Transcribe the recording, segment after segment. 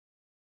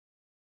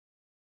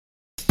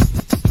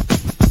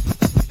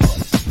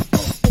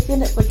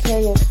it with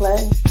Kay and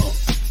Clay.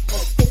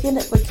 Kicking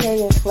it with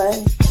Kay and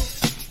Clay.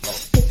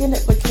 Kicking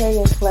it with Kay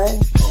and Clay.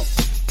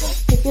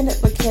 Kicking it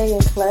with Kay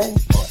and Clay.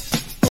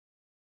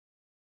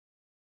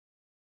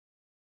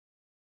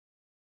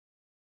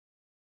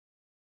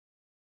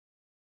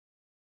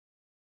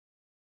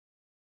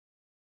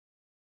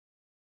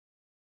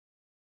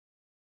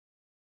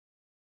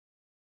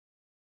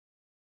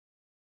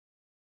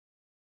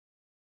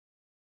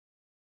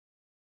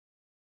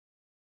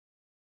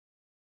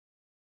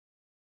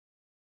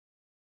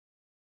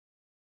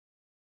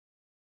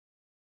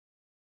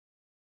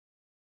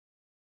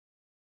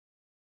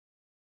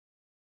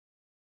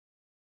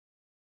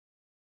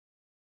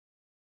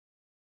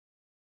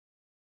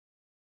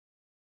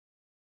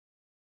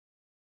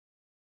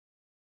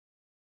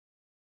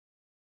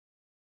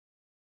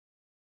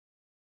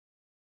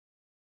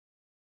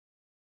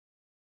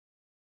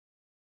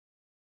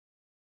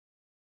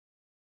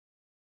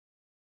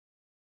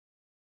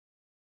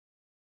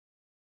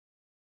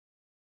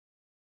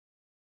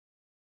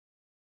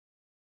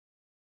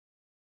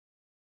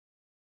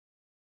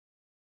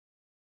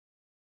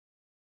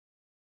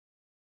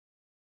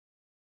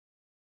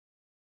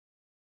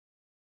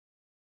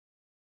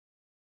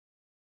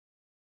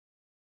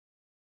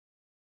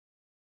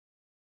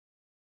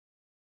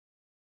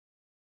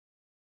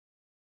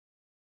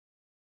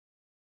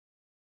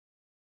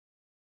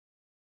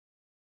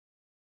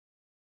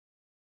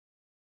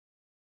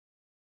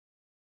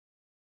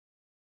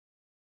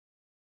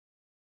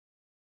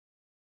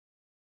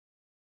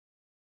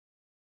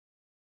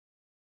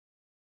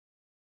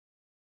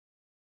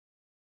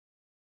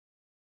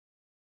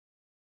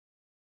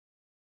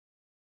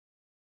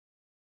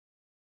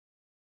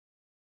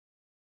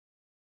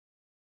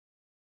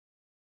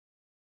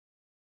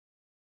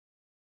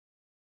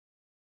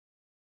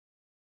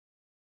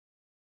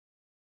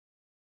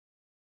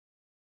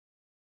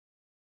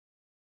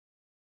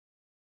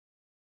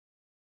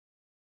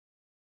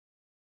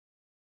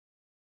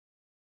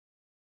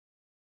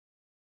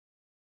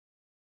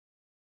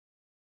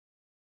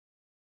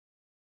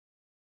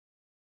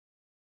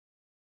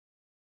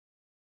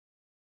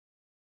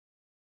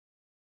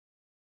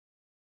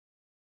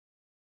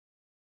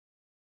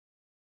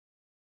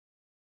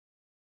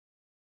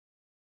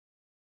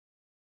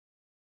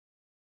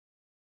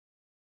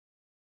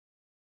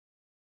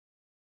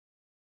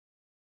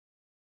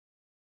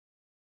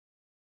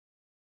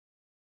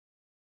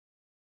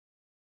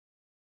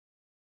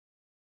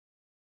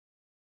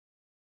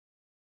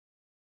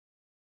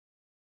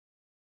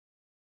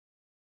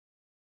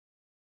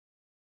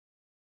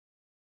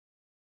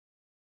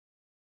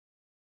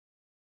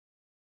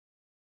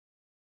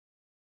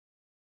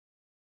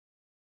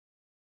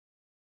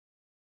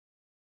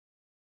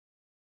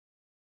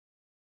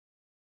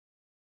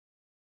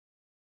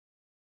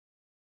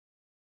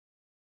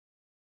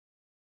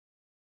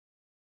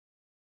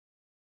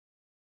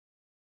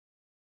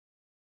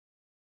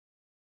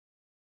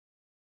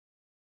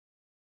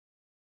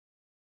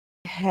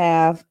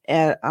 Have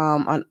an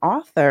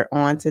author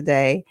on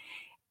today,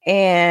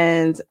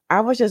 and I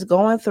was just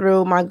going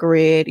through my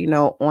grid,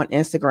 on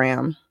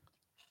Instagram,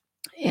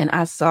 and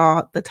I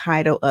saw the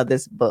title of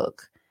this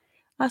book.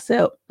 I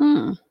said,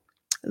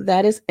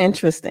 that is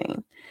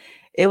interesting.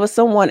 It was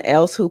someone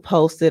else who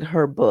posted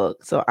her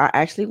book. So I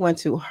actually went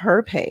to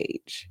her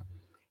page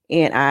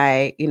and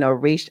I,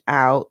 reached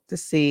out to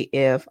see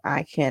if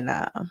I can,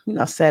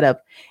 set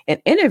up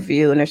an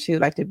interview and if she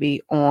would like to be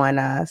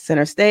on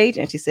center stage.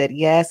 And she said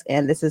yes.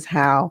 And this is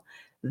how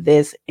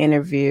this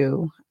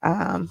interview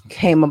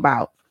came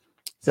about.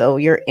 So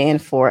you're in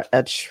for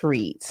a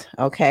treat.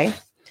 Okay.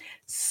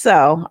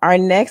 So our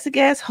next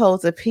guest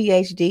holds a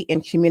PhD in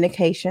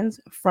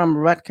communications from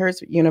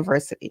Rutgers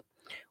University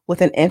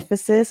with an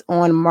emphasis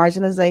on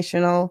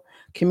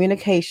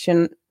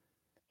communication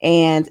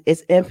and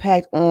its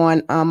impact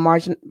on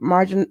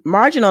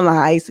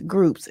marginalized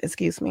groups.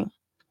 Excuse me.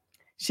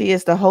 She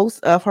is the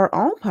host of her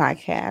own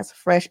podcast,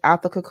 Fresh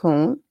Out the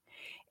Cocoon.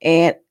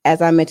 And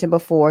as I mentioned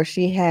before,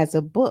 she has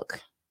a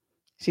book.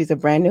 She's a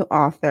brand new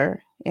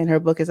author, and her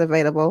book is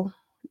available.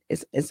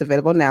 It's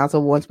available now. So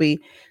once we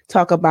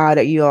talk about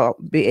it, you'll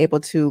be able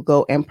to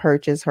go and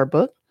purchase her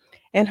book.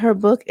 And her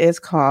book is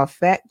called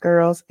Fat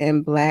Girls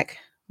in Black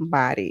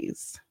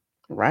Bodies,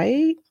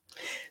 right?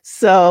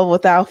 So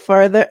without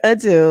further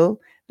ado,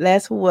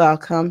 let's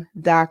welcome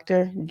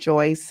Dr.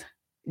 Joy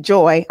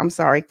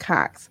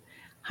Cox.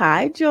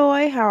 Hi,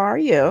 Joy. How are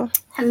you?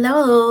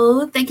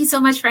 Hello. Thank you so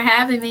much for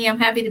having me. I'm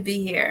happy to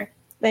be here.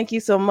 Thank you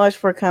so much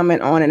for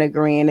coming on and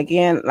agreeing.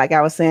 Again, like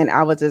I was saying,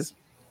 I was just,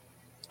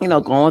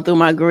 going through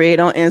my grid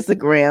on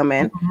Instagram,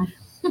 and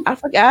I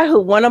forgot who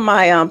one of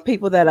my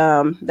people that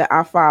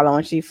I follow,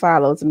 and she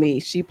follows me.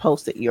 She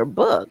posted your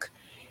book,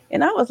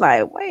 and I was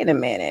like, wait a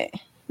minute,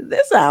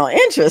 this sounds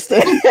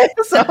interesting.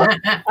 So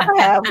I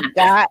have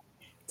got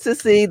to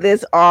see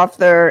this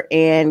author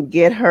and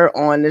get her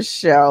on the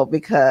show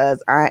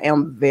because I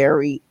am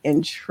very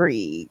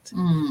intrigued.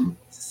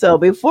 So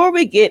before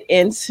we get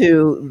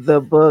into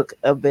the book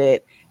a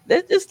bit,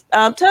 let's just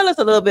tell us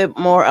a little bit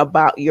more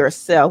about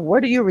yourself.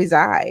 Where do you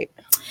reside?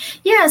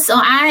 Yeah, so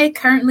I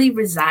currently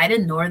reside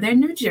in northern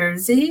New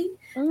Jersey.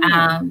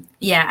 Mm,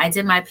 Yeah, I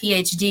did my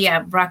PhD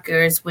at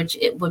Rutgers, which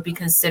it would be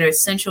considered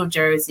Central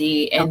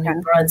Jersey and New okay.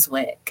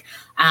 Brunswick.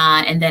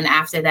 And then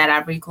after that,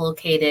 I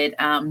relocated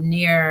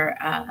near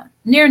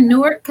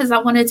Newark because I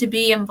wanted to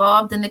be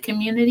involved in the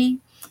community.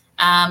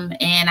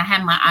 And I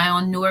had my eye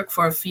on Newark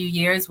for a few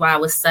years while I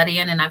was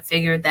studying, and I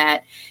figured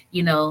that,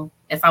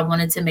 if I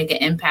wanted to make an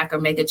impact or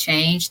make a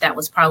change, that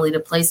was probably the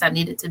place I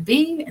needed to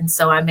be. And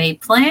so I made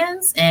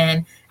plans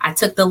and I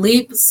took the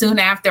leap soon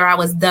after I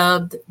was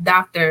dubbed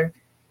doctor.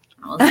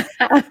 I was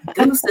like,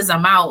 deuces,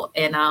 I'm out.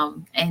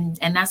 And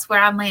that's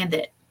where I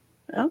landed.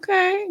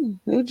 Okay.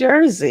 New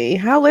Jersey.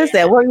 How is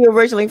Yeah. that? Where are you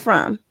originally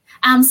from?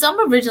 So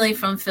I'm originally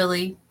from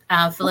Philly,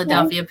 Okay.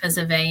 Philadelphia,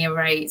 Pennsylvania,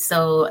 right?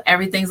 So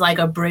everything's like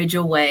a bridge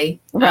away.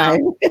 Right.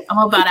 I'm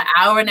about an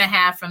hour and a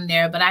half from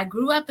there, but I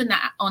grew up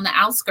on the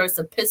outskirts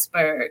of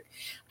Pittsburgh,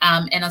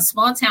 in a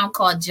small town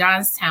called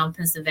Johnstown,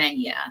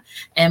 Pennsylvania.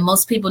 And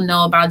most people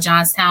know about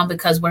Johnstown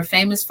because we're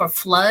famous for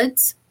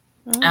floods.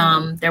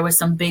 Mm. There were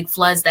some big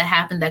floods that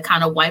happened that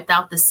kind of wiped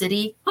out the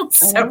city on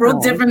several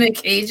Wow. different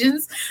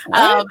occasions.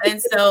 What?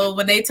 And so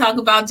when they talk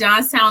about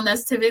Johnstown,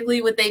 that's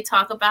typically what they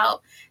talk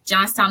about.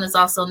 Johnstown is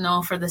also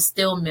known for the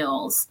steel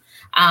mills.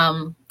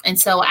 And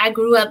so I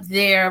grew up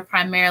there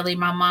primarily.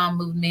 My mom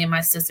moved me and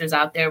my sisters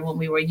out there when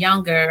we were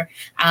younger.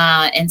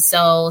 And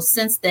so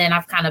since then,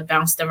 I've kind of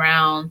bounced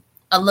around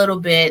a little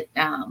bit.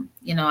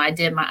 I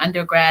did my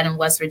undergrad in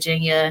West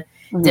Virginia,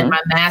 did Mhm.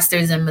 my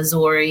master's in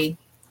Missouri.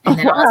 And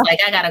then I Wow. was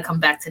like, I got to come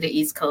back to the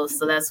East Coast.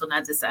 So that's when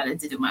I decided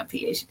to do my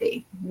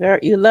PhD.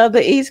 You love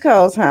the East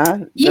Coast, huh?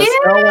 The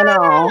snow and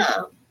all.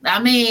 Yeah. I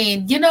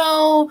mean, you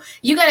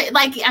got to,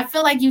 like, I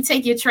feel like you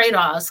take your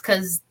trade-offs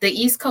because the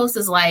East Coast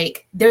is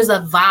like, there's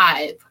a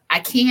vibe. I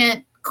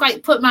can't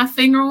quite put my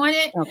finger on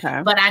it,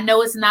 Okay. but I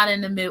know it's not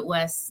in the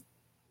Midwest.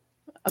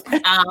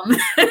 Okay.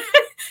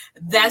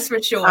 That's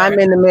for sure. I'm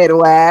in the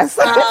Midwest.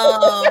 But I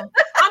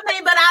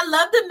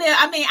love the Mid.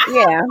 I mean,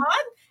 Yeah.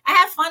 I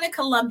had fun in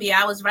Columbia.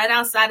 I was right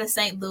outside of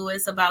St.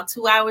 Louis, about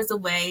 2 hours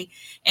away.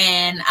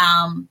 And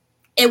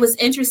it was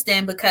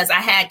interesting because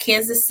I had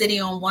Kansas City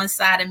on one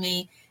side of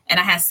me and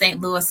I had St.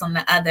 Louis on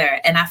the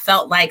other. And I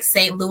felt like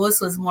St.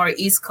 Louis was more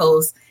East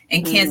Coast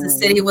and Kansas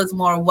City was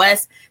more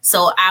West.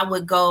 So I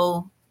would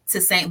go to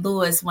St.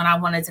 Louis when I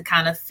wanted to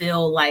kind of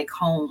feel like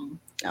home,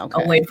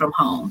 away from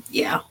home.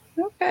 Yeah.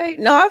 Okay.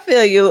 No, I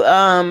feel you.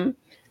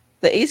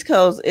 The East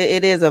Coast,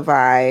 it is a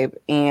vibe,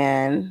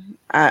 and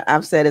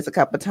I've said this a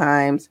couple of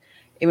times.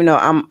 Even though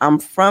I'm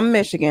from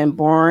Michigan,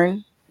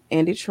 born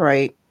in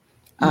Detroit,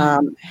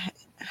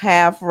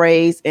 half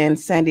raised in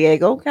San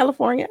Diego,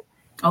 California,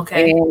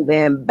 Okay. and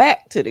then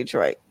back to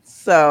Detroit.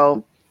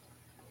 So,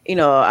 so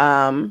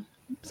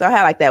I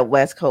had like that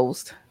West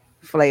Coast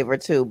flavor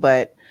too.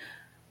 But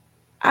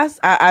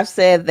I've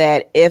said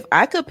that if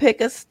I could pick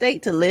a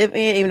state to live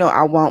in, even though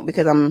I won't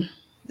because I'm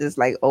just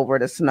like over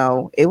the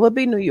snow, it would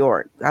be New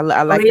York. I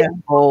like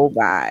that whole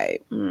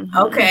vibe. Mm-hmm.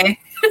 Okay.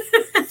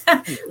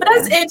 But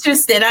that's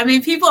interesting. I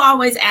mean, people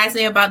always ask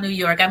me about New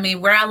York. I mean,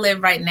 where I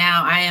live right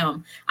now,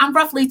 I'm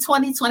roughly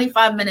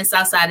 25 minutes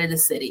outside of the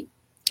city.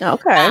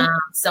 Okay.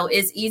 So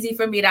it's easy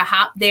for me to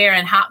hop there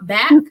and hop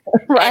back.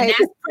 Right. And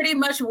that's pretty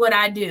much what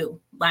I do.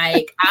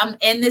 Like, I'm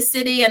in the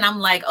city and I'm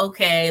like,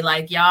 okay,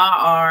 like y'all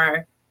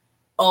are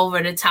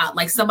over the top.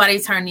 Like, somebody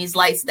turn these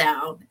lights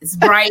down. It's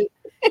bright.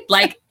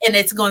 Like, and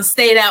it's going to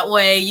stay that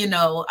way,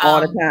 all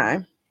the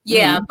time.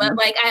 Yeah. Mm-hmm. But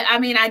like, I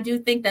mean, I do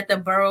think that the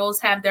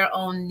boroughs have their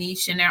own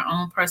niche and their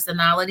own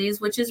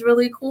personalities, which is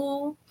really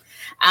cool.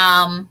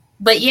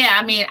 But yeah,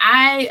 I mean,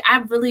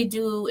 I really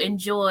do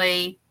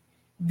enjoy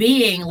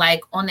being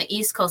like on the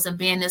East Coast and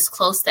being this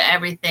close to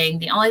everything.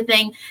 The only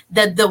thing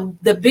that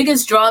the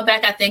biggest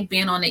drawback, I think,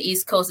 being on the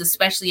East Coast,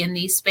 especially in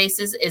these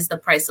spaces, is the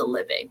price of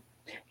living.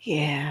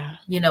 Yeah.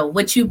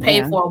 What you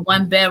pay for a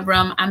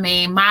 1-bedroom. I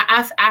mean,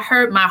 I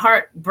heard my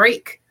heart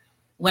break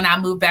when I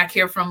moved back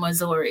here from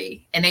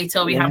Missouri and they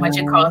told me how much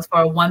it costs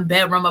for a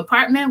 1-bedroom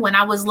apartment when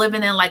I was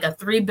living in like a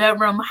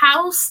 3-bedroom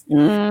house.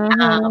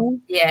 Mm-hmm.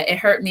 Yeah, it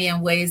hurt me in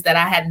ways that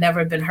I had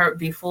never been hurt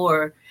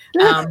before.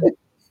 But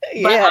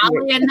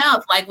oddly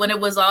enough, like when it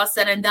was all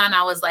said and done,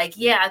 I was like,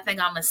 yeah, I think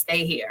I'm gonna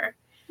stay here.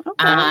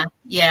 Okay.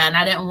 Yeah, and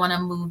I didn't want to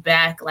move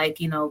back, like,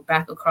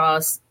 back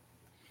across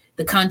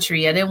the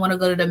country. I didn't want to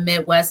go to the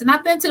Midwest. And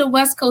I've been to the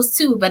West Coast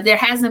too, but there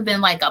hasn't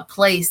been like a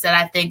place that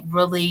I think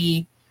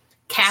really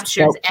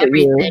captures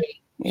everything.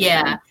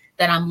 Yeah,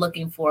 that I'm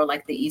looking for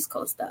like the East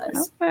Coast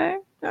does. Okay.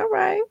 All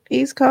right.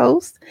 East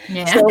Coast.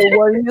 Yeah. So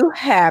were you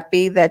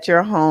happy that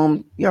your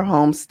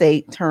home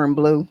state turned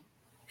blue?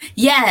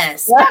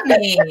 Yes. I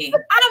mean,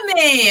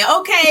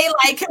 okay,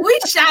 like, can we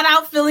shout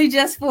out Philly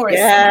just for a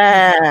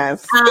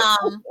yes.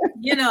 second?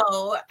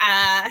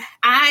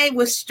 I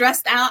was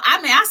stressed out. I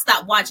mean, I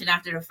stopped watching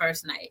after the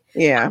first night.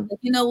 Yeah. Like,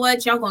 you know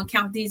what? Y'all gonna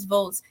count these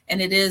votes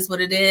and it is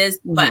what it is,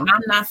 but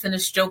I'm not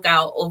finna stroke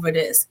out over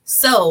this.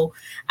 So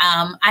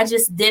I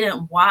just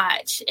didn't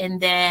watch.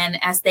 And then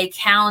as they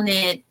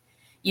counted,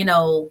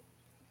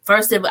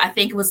 first I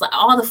think it was like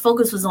all the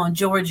focus was on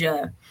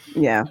Georgia.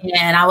 Yeah.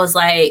 And I was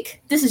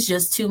like, this is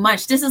just too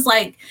much. This is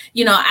like,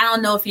 you know, I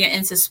don't know if you're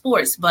into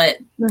sports, but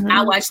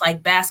I watch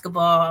like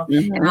basketball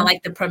and I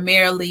like the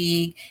Premier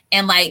League.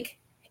 And like,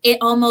 it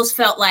almost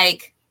felt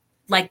like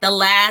the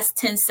last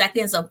 10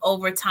 seconds of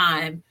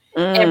overtime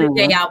every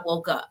day I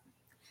woke up.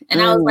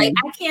 And I was like,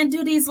 I can't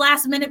do these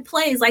last minute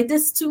plays. Like,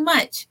 this is too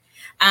much.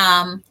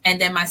 And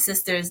then my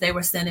sisters, they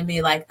were sending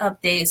me like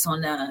updates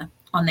on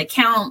the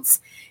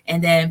counts.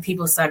 And then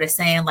people started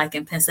saying, like,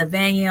 in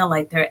Pennsylvania,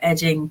 like they're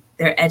edging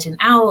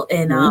out,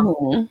 and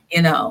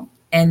you know,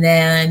 and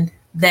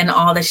then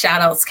all the shout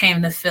outs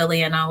came to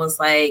Philly, and I was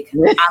like,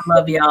 I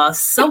love y'all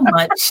so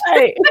much.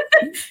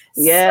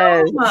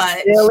 Yes, so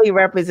much. Philly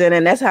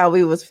representing. That's how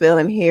we was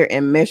feeling here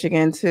in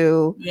Michigan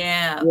too.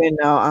 Yeah, you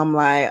know, I'm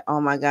like, oh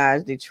my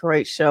gosh,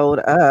 Detroit showed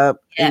up.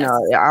 Yes. You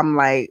know, I'm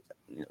like,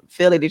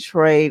 Philly,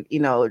 Detroit,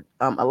 you know,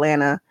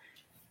 Atlanta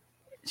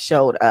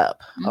showed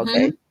up.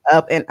 Okay.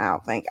 Up and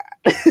out, thank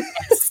God.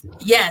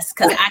 Yes,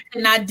 because I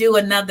could not do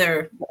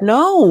another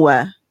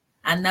 4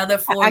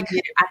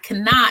 years. I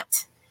cannot.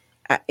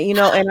 You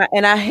know,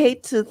 and I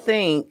hate to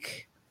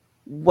think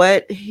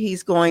what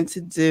he's going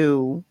to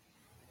do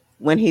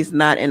when he's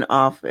not in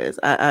office.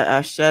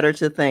 I shudder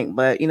to think,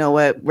 but you know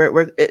what? We're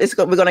going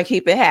to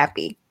keep it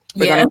happy.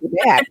 We're going to keep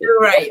it happy.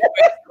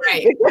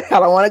 Right. I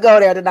don't want to go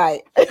there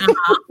tonight.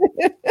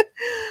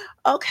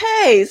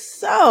 Okay,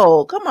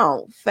 so come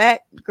on,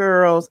 Fat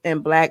Girls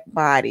and Black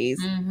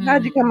Bodies. How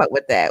did you come up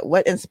with that?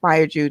 What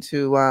inspired you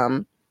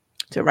to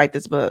write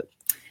this book?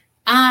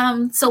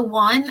 So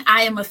one,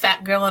 I am a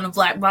fat girl in a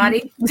black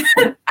body.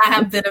 I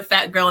have been a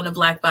fat girl in a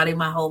black body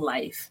my whole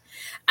life.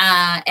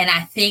 And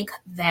I think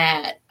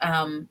that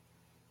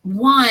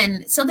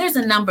so there's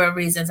a number of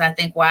reasons I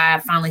think why I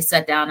finally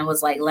sat down and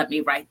was like, let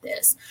me write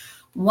this.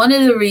 One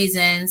of the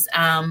reasons,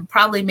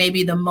 probably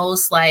maybe the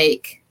most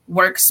like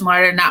work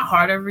smarter, not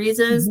harder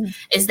reasons,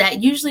 is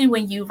that usually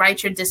when you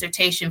write your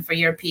dissertation for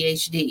your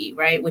PhD,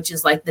 right, which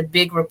is like the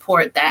big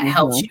report that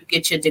helps you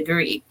get your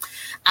degree,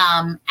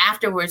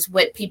 afterwards,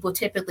 what people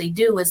typically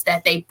do is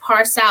that they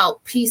parse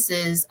out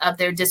pieces of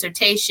their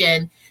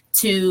dissertation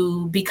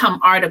to become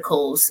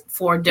articles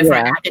for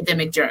different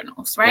academic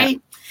journals,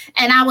 right?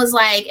 And I was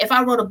like, if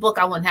I wrote a book,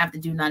 I wouldn't have to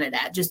do none of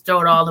that. Just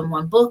throw it all in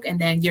one book and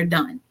then you're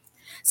done.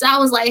 So I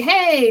was like,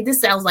 hey, this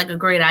sounds like a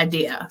great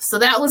idea. So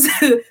that was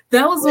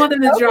one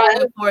of the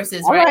driving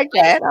forces, right?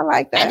 I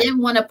like that. I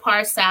didn't want to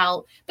parse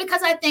out,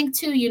 because I think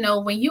too, you know,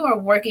 when you are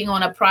working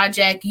on a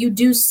project, you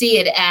do see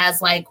it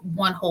as like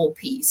one whole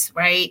piece,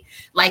 right?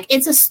 Like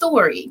it's a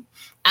story.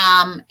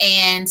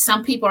 And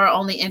some people are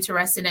only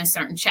interested in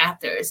certain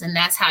chapters, and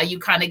that's how you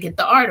kind of get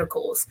the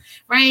articles,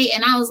 right?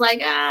 And I was like,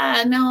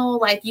 no,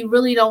 like you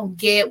really don't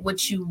get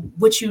you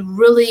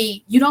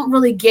don't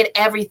really get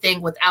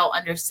everything without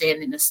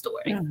understanding the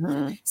story.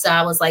 So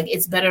I was like,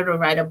 it's better to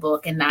write a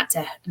book and not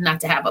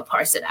to have a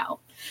parse it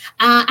out.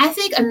 I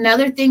think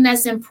another thing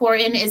that's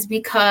important is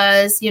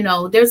because, you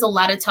know, there's a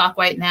lot of talk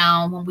right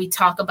now when we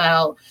talk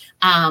about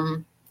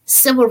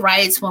civil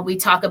rights, when we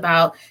talk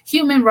about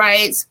human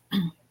rights,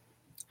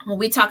 when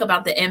we talk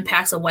about the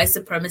impacts of white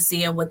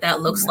supremacy and what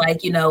that looks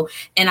like, you know,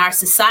 in our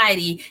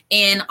society.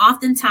 And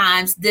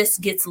oftentimes this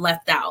gets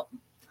left out.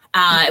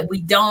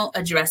 We don't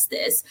address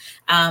this.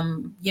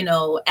 You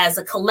know, as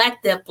a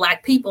collective,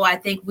 Black people, I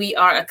think we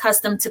are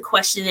accustomed to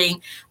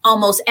questioning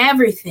almost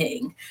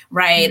everything,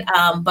 right?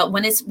 But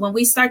when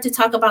we start to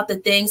talk about the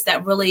things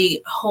that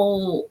really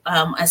hold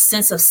a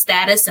sense of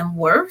status and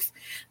worth,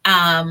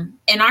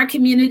 in our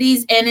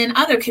communities and in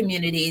other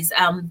communities,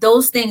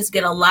 those things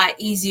get a lot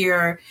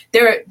easier.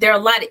 They're a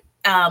lot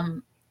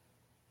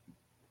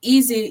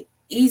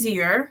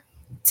easier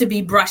to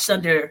be brushed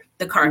under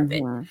the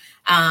carpet.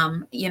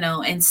 You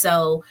know, and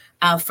so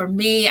for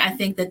me, I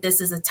think that this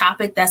is a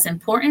topic that's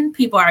important.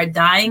 People are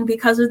dying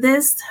because of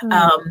this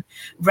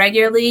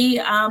regularly.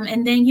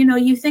 And then, you know,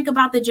 you think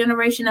about the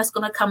generation that's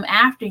going to come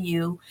after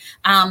you,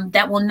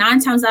 that will 9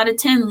 times out of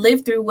 10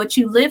 live through what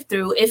you lived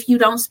through if you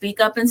don't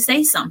speak up and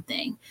say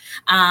something.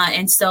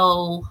 And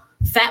so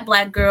Fat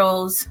Black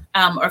Girls,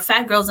 or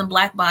Fat Girls and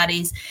Black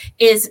Bodies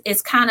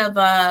is kind of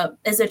a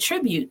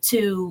tribute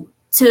to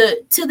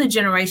the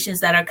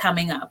generations that are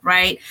coming up,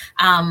 right?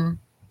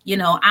 You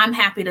know, I'm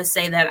happy to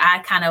say that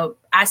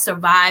I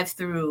survived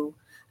through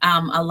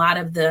a lot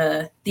of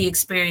the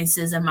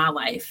experiences in my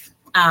life,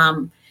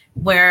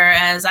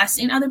 whereas I've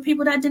seen other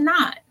people that did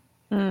not.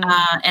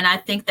 And I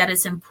think that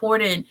it's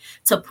important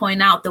to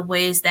point out the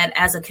ways that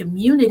as a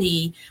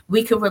community,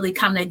 we could really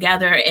come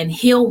together and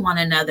heal one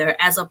another,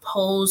 as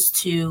opposed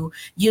to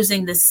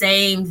using the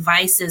same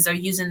vices or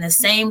using the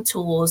same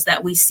tools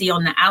that we see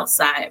on the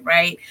outside,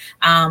 right?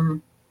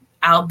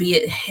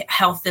 Albeit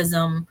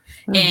healthism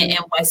and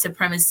white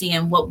supremacy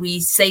and what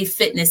we say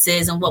fitness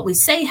is and what we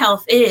say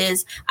health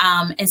is,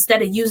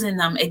 instead of using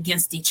them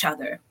against each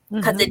other,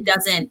 because it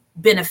doesn't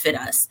benefit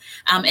us.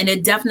 And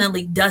it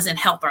definitely doesn't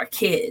help our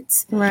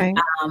kids. Right.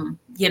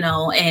 You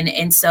know,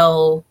 and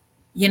so,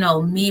 you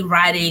know, me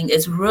writing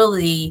is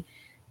really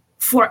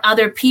for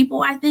other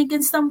people, I think,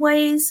 in some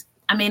ways.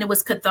 I mean, it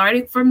was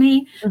cathartic for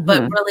me,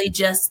 but Mhm. really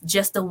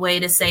just a way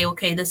to say,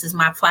 okay, this is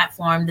my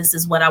platform. This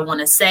is what I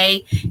want to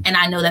say. And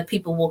I know that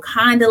people will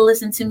kind of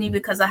listen to me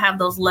because I have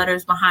those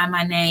letters behind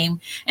my name,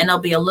 and they'll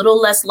be a little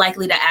less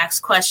likely to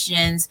ask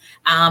questions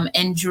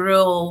and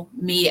drill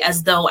me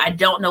as though I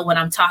don't know what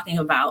I'm talking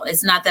about.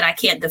 It's not that I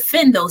can't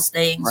defend those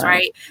things,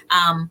 right?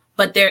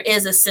 But there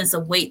is a sense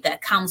of weight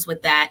that comes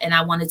with that. And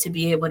I wanted to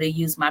be able to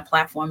use my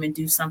platform and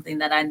do something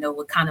that I know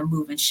would kind of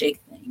move and shake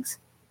things.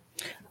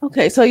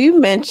 Okay, so you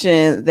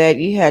mentioned that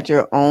you had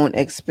your own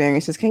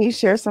experiences. Can you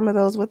share some of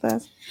those with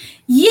us?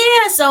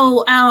 Yeah.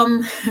 So,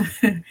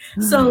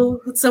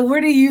 so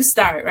where do you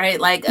start, right?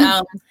 Like,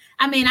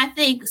 I mean, I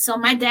think so.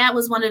 My dad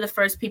was one of the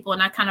first people,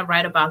 and I kind of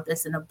write about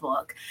this in a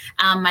book.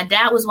 My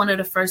dad was one of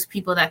the first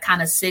people that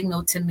kind of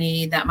signaled to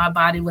me that my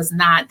body was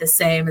not the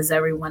same as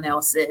everyone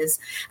else's.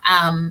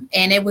 And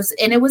it was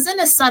in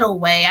a subtle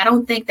way. I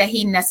don't think that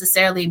he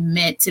necessarily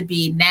meant to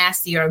be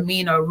nasty or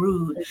mean or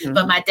rude,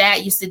 but my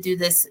dad used to do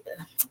this,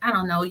 I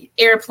don't know,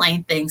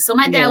 airplane thing. So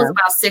my dad was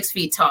about 6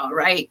 feet tall,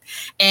 right?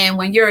 And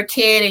when you're a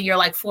kid and you're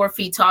like 4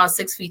 feet tall,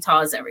 6 feet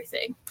tall is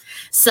everything.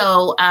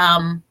 So,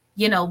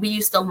 you know, we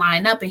used to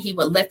line up and he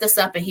would lift us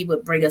up and he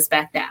would bring us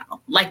back down.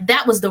 Like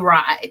that was the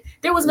ride.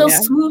 There was no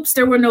swoops.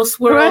 There were no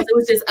swirls. It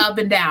was just up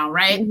and down.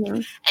 Right.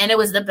 And it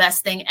was the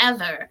best thing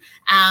ever.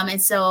 And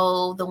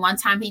so the one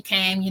time he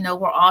came, you know,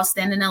 we're all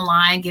standing in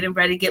line, getting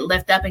ready to get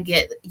lifted up and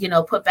get, you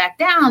know, put back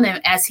down.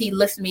 And as he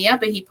lifted me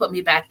up and he put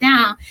me back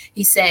down,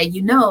 he said,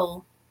 you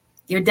know,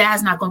 your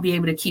dad's not going to be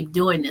able to keep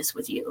doing this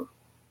with you.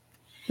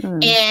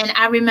 And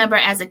I remember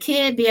as a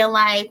kid being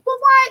like, well,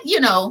 what? You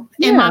know,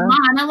 in my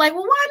mind, I'm like,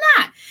 well, why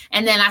not?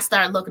 And then I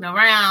started looking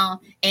around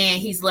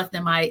and he's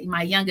lifting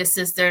my youngest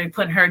sister and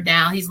putting her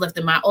down. He's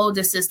lifting my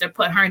older sister,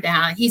 putting her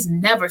down. He's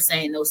never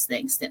saying those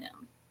things to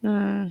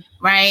them.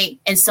 Right.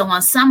 And so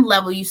on some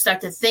level, you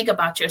start to think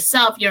about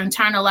yourself. You're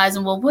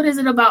internalizing, well, what is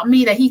it about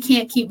me that he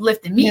can't keep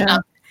lifting me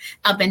up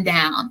and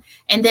down?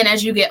 And then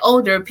as you get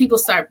older, people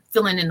start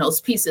filling in those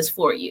pieces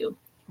for you.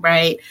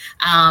 Right.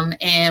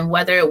 And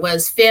whether it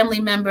was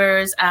family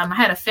members, I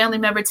had a family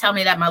member tell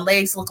me that my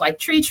legs look like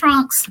tree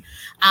trunks.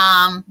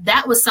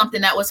 That was something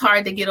that was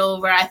hard to get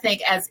over. I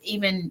think as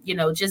even, you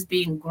know, just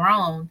being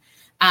grown,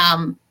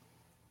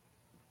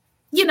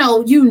 you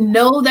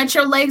know that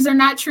your legs are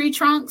not tree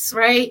trunks.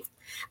 Right.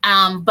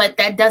 But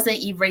that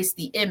doesn't erase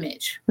the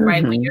image,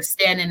 right? When you're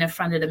standing in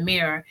front of the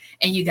mirror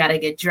and you got to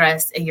get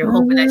dressed and you're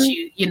hoping that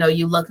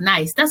you look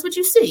nice. That's what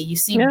you see. You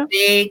see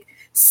big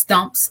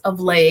stumps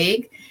of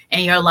leg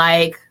and you're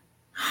like,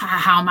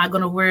 how am I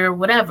going to wear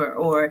whatever?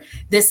 Or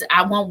this,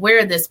 I won't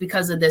wear this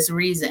because of this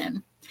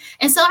reason.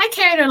 And so I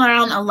carried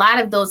around a lot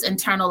of those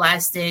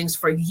internalized things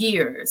for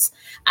years,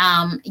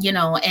 you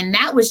know, and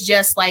that was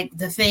just like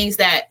the things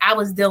that I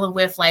was dealing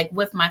with, like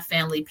with my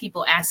family,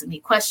 people asking me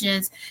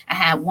questions. I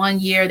had one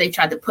year, they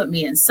tried to put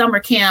me in summer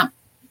camp.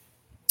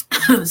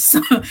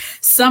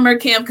 Summer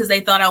camp because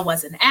they thought I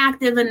wasn't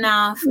active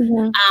enough.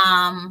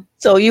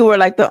 So you were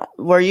like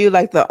were you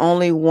like the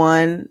only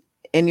one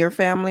in your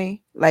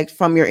family, like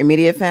from your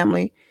immediate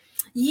family?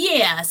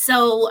 Yeah.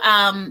 So,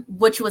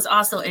 which was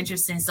also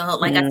interesting. So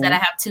like I said, I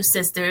have two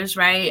sisters,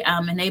 right?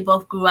 And they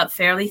both grew up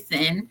fairly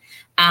thin.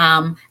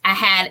 I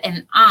had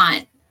an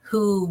aunt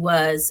who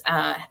was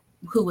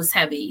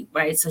heavy,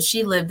 right? So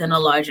she lived in a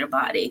larger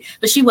body,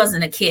 but she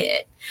wasn't a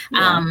kid.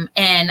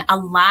 And a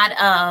lot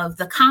of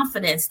the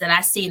confidence that I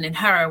seen in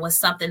her was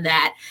something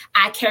that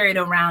I carried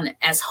around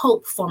as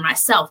hope for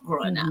myself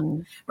growing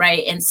up,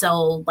 right? And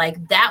so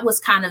like that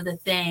was kind of the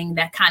thing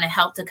that kind of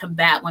helped to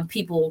combat when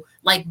people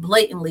like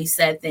blatantly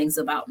said things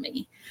about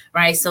me,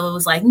 right? So it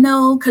was like,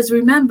 no, because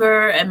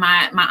remember, and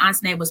my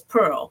aunt's name was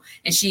Pearl,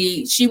 and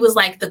she was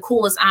like the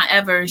coolest aunt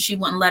ever, and she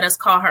wouldn't let us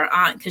call her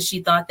aunt because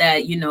she thought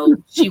that, you know,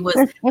 she was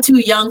too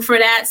young for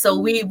that. So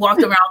we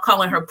walked around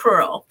calling her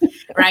Pearl,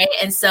 right?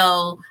 And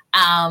so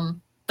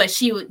but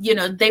she would, you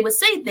know, they would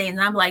say things. And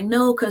I'm like,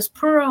 no, because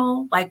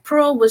Pearl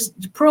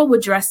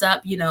would dress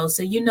up, you know,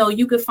 so, you know,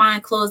 you could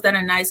find clothes that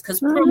are nice because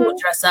Pearl would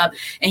dress up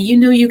and you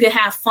knew you could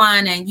have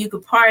fun and you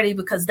could party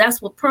because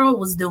that's what Pearl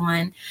was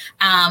doing.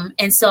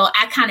 And so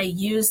I kind of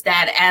used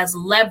that as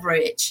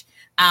leverage,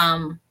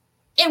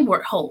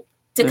 inward hope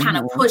to kind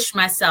of push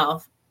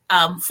myself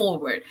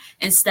forward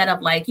instead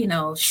of like, you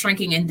know,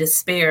 shrinking in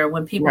despair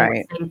when people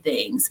would say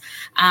things.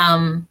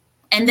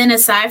 And then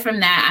aside from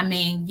that, I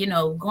mean, you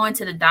know, going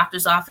to the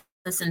doctor's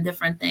office and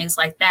different things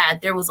like that,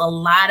 there was a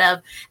lot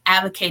of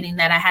advocating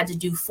that I had to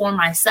do for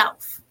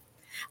myself.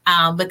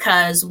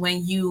 Because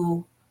when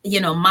you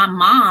know, my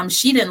mom,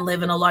 she didn't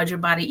live in a larger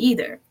body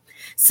either.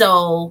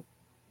 So,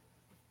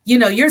 you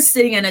know, you're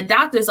sitting in a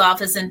doctor's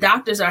office and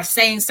doctors are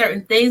saying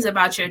certain things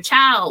about your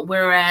child,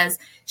 whereas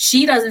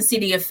she doesn't see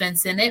the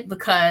offense in it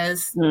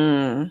because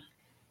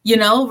you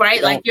know,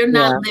 right? Like you're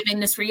not living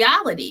this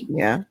reality.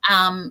 You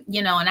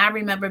know, and I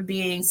remember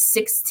being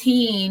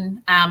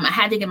 16, I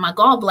had to get my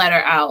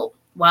gallbladder out.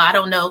 Well, I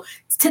don't know.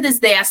 To this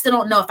day, I still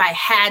don't know if I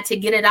had to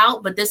get it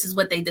out, but this is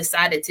what they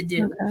decided to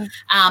do.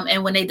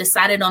 And when they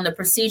decided on the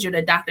procedure,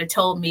 the doctor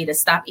told me to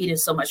stop eating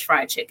so much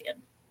fried chicken.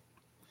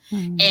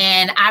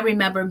 And I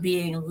remember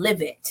being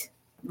livid,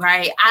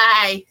 right?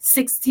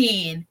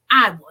 16,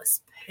 I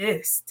was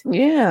pissed.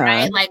 Yeah.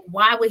 Right? Like,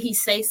 why would he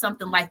say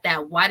something like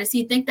that? Why does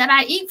he think that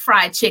I eat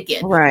fried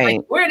chicken? Right.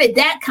 Like, where did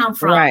that come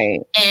from? Right.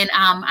 And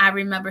I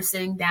remember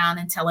sitting down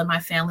and telling my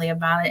family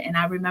about it. And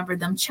I remember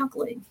them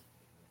chuckling.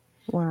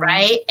 Wow.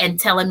 Right? And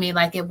telling me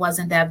like it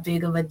wasn't that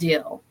big of a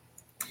deal.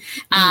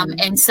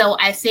 And so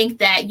I think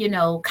that, you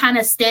know, kind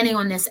of standing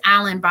on this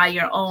island by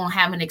your own,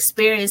 having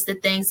experienced the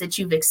things that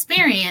you've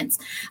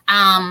experienced,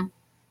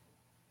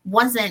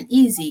 wasn't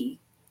easy.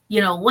 You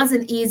know,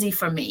 wasn't easy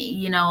for me.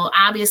 You know,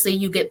 obviously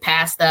you get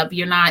passed up.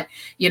 You're not,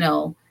 you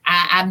know,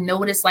 I've known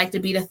what it's like to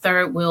be the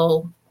third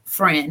wheel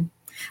friend.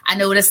 I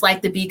know what it's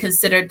like to be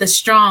considered the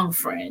strong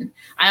friend.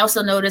 I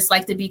also know what it's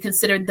like to be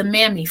considered the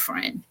mammy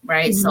friend,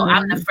 right? So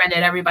I'm the friend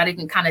that everybody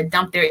can kind of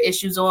dump their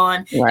issues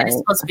on. Right. And it's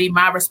supposed to be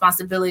my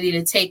responsibility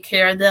to take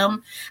care of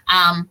them.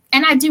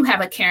 And I do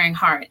have a caring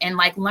heart. And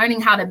like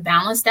learning how to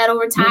balance that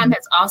over time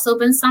has also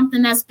been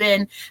something that's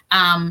been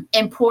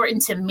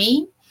important to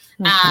me.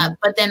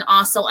 But then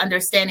also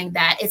understanding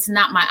that it's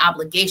not my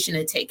obligation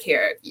to take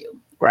care of you.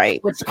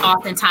 Right. Which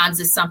oftentimes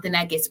is something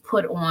that gets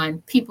put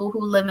on people who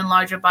live in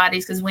larger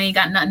bodies because we ain't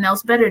got nothing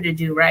else better to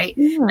do, right?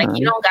 Like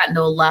you don't got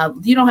no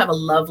love. You don't have a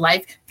love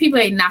life. People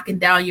ain't knocking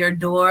down your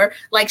door.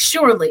 Like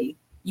surely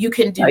you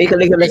can do. You can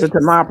listen to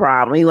my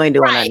problem. You ain't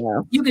doing that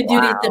now. You can do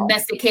these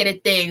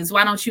domesticated things.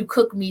 Why don't you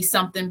cook me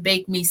something,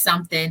 bake me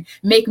something,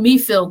 make me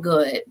feel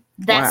good?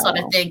 That sort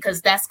of thing. Because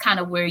that's kind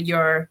of where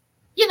you're.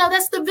 You know,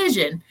 that's the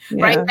vision,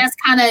 right? That's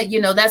kind of,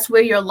 you know, that's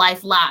where your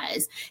life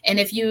lies. And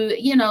if you,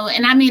 you know,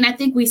 and I mean, I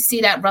think we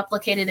see that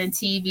replicated in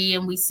TV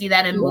and we see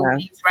that in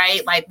movies,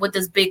 right? Like what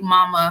does Big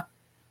Mama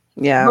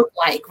look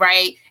like,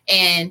 right?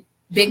 And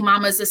Big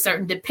Mama is a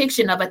certain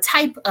depiction of a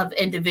type of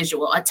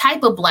individual, a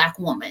type of Black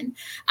woman.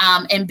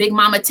 And Big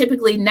Mama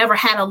typically never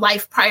had a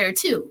life prior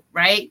to,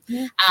 right?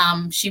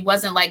 She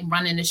wasn't like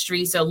running the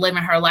streets or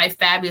living her life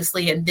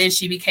fabulously and then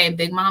she became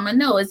Big Mama.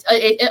 No,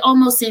 it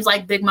almost seems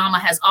like Big Mama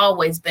has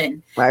always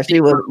been. Right. She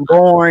was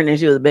born and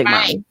she was Big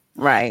Mama.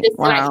 Right. It's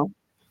wow. Like,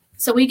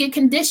 so we get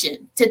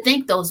conditioned to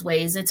think those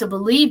ways and to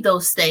believe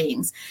those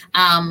things.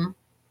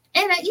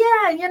 And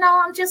you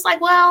know, I'm just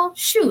like, well,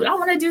 shoot, I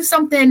want to do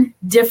something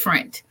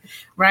different,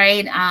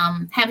 right?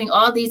 Having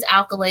all these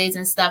accolades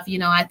and stuff, you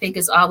know, I think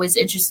it's always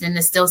interesting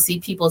to still see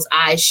people's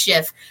eyes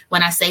shift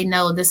when I say,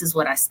 no, this is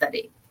what I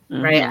study,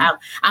 right?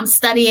 I'm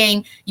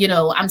studying, you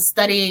know, I'm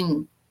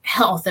studying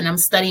health and I'm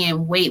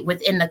studying weight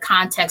within the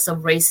context of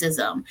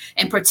racism,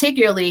 and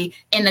particularly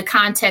in the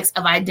context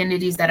of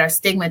identities that are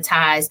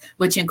stigmatized,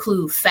 which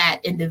include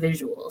fat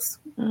individuals.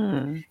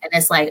 And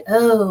it's like,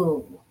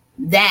 oh,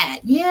 that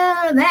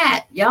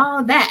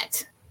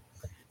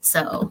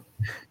so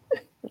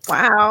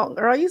wow,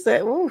 girl, you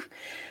said oof.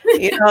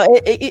 You know,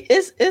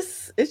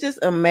 it's just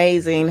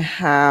amazing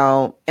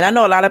how, and I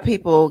know a lot of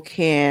people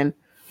can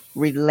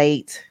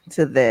relate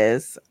to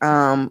this,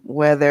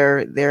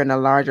 whether they're in a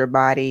larger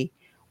body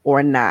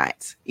or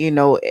not. You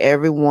know,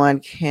 everyone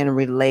can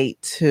relate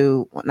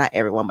to, well, not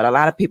everyone, but a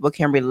lot of people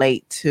can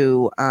relate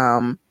to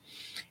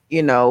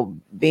you know,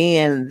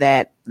 being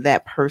that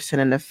person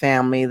in the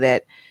family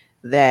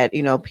that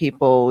you know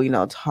people, you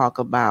know, talk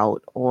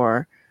about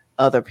or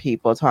other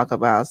people talk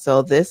about.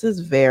 So this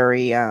is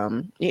very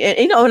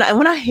you know,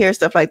 when I hear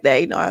stuff like that,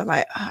 you know, I'm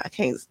like, I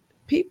can't,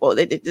 people,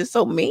 they're just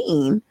so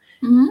mean.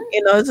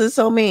 You know, it's just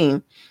so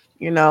mean,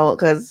 you know,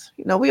 because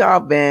you know we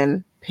all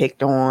been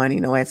picked on, you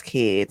know, as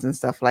kids and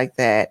stuff like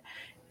that.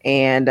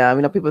 And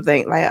you know, people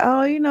think like,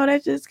 oh, you know,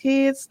 that's just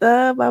kid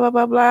stuff, blah blah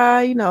blah blah.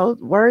 You know,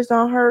 words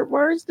don't hurt,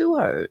 words do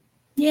hurt.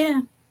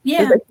 Yeah.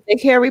 They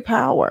carry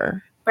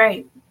power.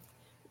 Right.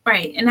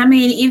 And I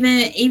mean,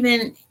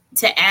 even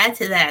to add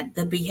to that,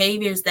 the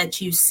behaviors that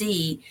you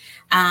see,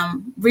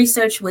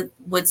 research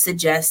would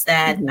suggest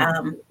that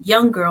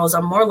young girls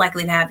are more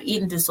likely to have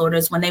eating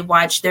disorders when they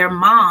watch their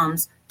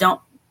moms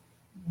don't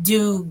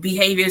do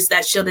behaviors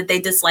that show that they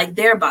dislike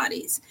their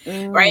bodies,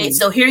 right?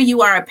 So here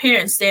you are, a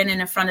parent standing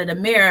in front of the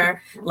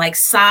mirror, like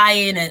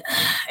sighing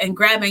and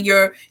grabbing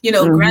your, you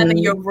know, grabbing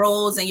your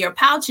rolls and your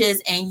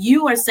pouches, and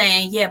you are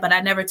saying, yeah, but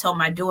I never told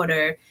my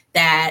daughter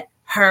that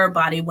her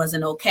body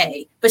wasn't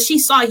okay, but she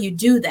saw you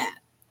do that,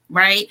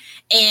 right?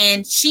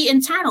 And she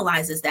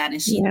internalizes that,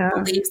 and she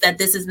believes that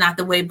this is not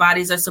the way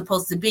bodies are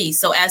supposed to be.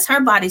 So as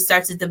her body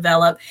starts to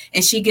develop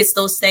and she gets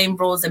those same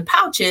rolls and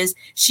pouches,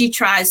 she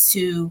tries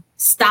to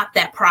stop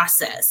that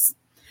process,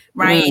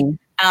 right?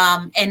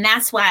 And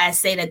that's why I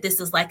say that this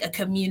is like a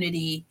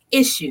community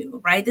issue,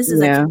 right? This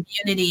is a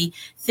community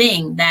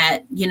thing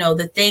that, you know,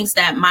 the things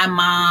that my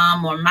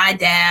mom or my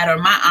dad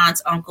or my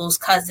aunts, uncles,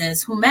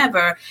 cousins,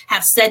 whomever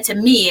have said to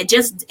me, it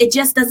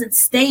just doesn't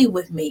stay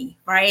with me,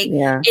 right?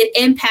 It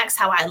impacts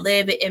how I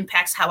live. It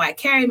impacts how I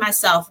carry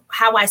myself,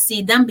 how I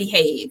see them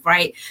behave,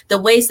 right?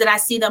 The ways that I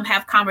see them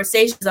have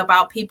conversations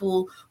about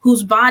people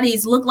whose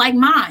bodies look like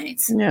mine.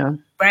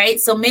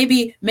 Right. So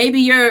maybe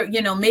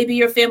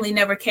your family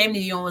never came to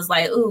you and was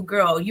like, "Ooh,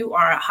 girl, you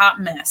are a hot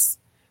mess."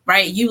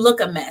 right? You look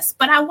a mess,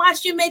 but I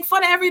watched you make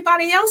fun of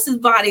everybody else's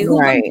body who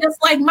Right. look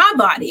just like my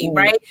body,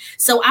 Right. right?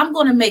 So I'm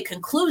going to make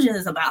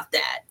conclusions about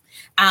that.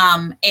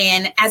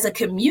 And as a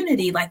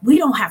community, like, we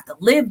don't have to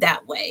live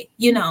that way,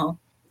 you know.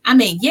 I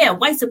mean, yeah,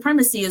 white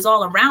supremacy is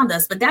all around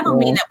us, but that don't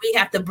mean that we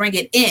have to bring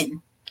it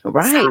in.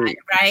 Right. Side,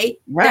 right.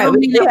 Right. That don't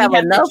mean We that have we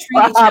have enough to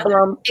treat each other.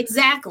 problems.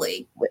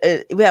 Exactly.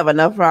 We have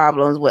enough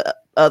problems with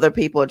other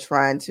people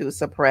trying to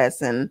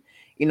suppress and,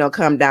 you know,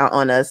 come down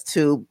on us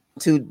to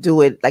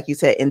do it, like you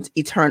said,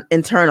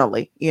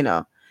 internally, you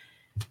know.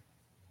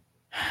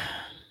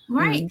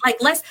 Right. Like,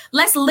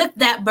 let's lift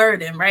that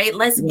burden, right?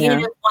 Let's give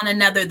one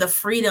another the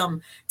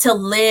freedom to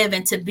live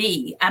and to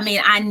be. I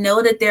mean, I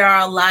know that there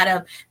are a lot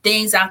of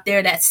things out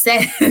there that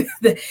say,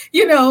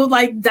 you know,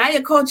 like,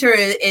 diet culture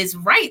is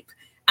ripe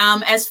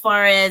as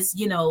far as,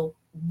 you know,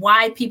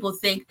 why people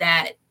think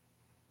that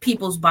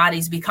people's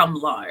bodies become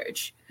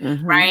large,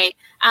 right?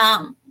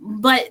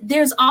 But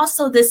there's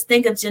also this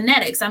thing of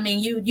genetics. I mean,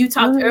 you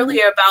talked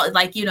earlier about,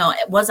 like, you know,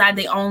 was I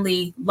the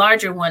only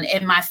larger one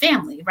in my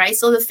family, right?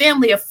 So the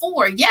family of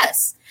 4,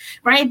 yes,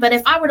 right? But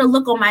if I were to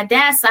look on my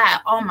dad's side,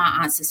 all my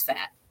aunts is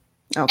fat,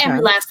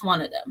 every last one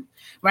of them,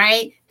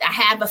 right? I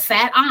have a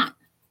fat aunt,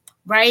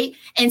 right?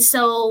 And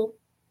so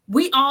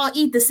we all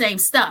eat the same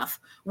stuff.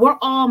 We're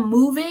all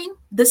moving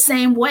the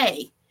same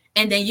way.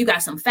 And then you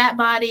got some fat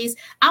bodies.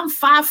 I'm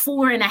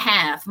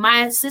 5'4.5".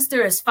 My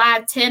sister is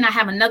 5'10". I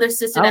have another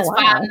sister that's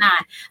 5'9".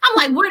 I'm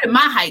like, where did my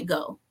height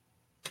go?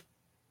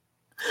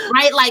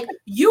 Right? Like,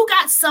 you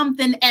got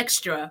something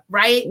extra,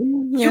 right?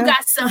 You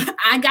got some,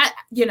 I got,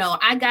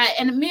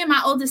 and me and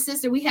my older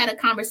sister, we had a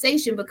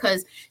conversation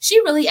because she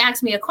really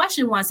asked me a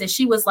question once, and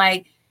she was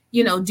like,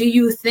 you know, do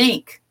you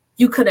think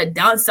you could have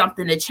done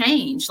something to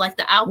change, like,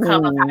 the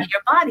outcome of how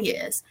your body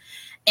is?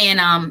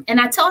 And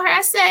I told her,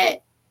 I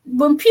said,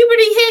 when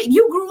puberty hit,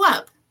 you grew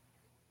up.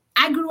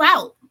 I grew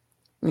out.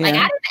 Like,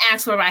 I didn't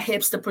ask for my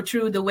hips to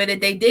protrude the way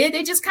that they did.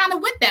 They just kind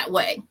of went that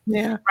way.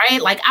 Yeah.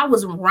 Right. Like, I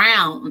was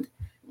round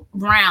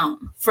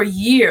for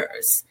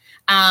years.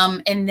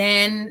 And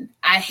then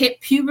I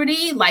hit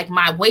puberty, like,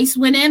 my waist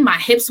went in, my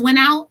hips went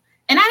out,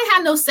 and I didn't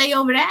have no say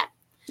over that.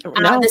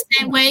 The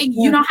same way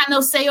you don't have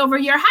no say over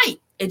your height.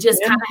 It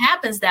just kind of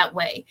happens that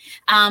way.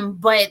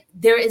 But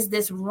there is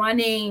this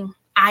running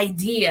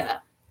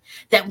idea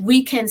that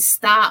we can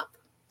stop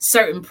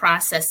certain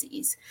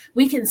processes.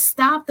 We can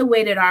stop the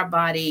way that our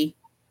body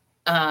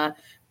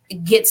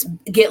get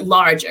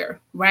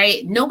larger,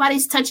 right?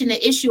 Nobody's touching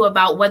the issue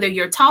about whether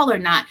you're tall or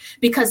not,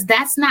 because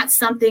that's not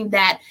something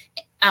that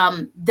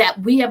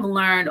that we have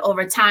learned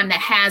over time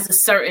that has a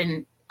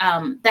certain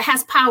that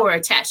has power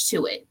attached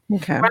to it.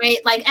 Right?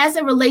 Like, as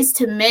it relates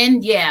to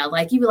men,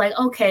 like, you'd be like,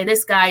 okay,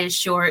 this guy is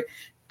short.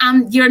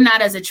 You're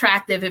not as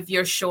attractive if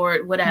you're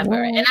short,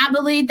 whatever. And I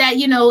believe that,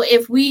 you know,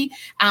 if we,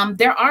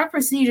 there are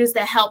procedures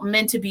that help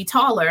men to be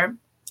taller,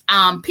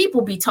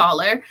 people be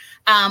taller.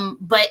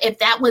 But if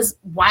that was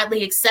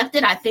widely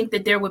accepted, I think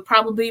that there would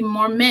probably be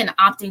more men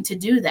opting to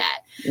do that.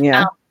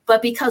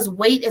 But because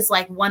weight is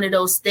like one of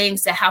those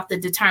things that have to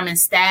determine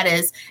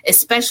status,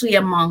 especially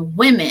among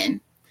women,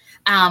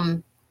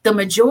 the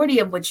majority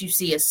of what you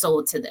see is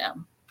sold to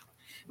them.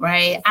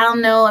 Right. I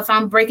don't know if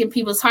I'm breaking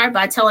people's heart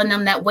by telling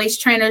them that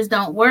waist trainers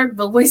don't work,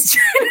 but waist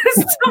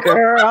trainers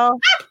don't.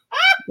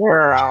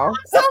 Girl.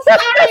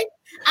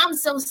 I'm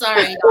so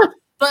sorry, y'all.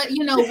 But,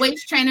 you know,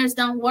 waist trainers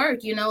don't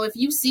work. You know, if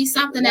you see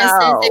something that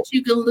says that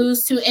you can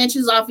lose 2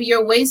 inches off of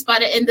your waist by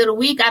the end of the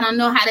week, I don't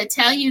know how to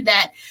tell you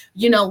that,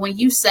 you know, when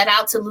you set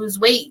out to lose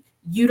weight,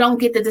 you don't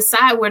get to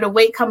decide where the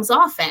weight comes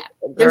off at.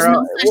 There's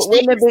no such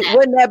thing as that.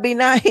 Wouldn't that be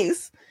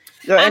nice?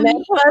 And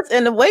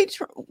the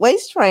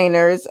waist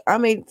trainers, I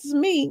mean, it's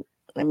me.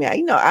 I mean,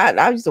 you know,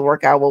 I used to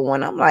work out with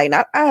one. I'm like,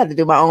 I had to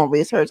do my own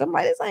research. I'm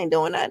like, this ain't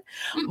doing that.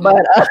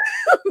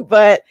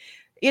 But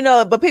you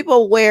know, but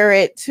people wear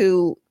it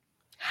to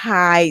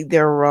hide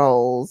their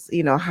roles.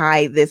 You know,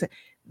 hide this.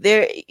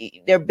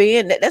 They're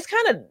being, that's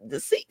kind of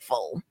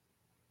deceitful.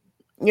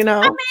 You know,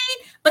 I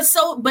mean, but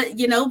so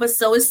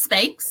is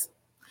Spanx.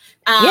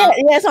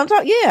 Yes, I'm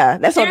talking. Yeah,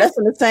 that's in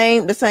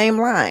the same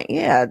line.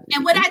 Yeah.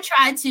 And what I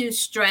try to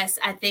stress,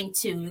 I think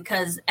too,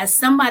 because as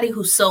somebody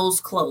who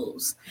sews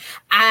clothes,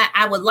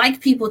 I would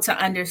like people to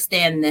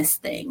understand this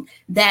thing,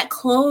 that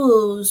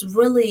clothes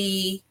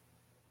really,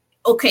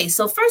 okay.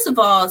 So first of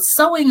all,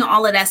 sewing,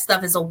 all of that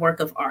stuff is a work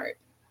of art,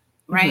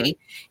 right?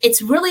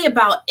 It's really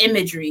about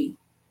imagery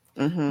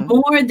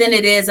more than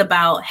it is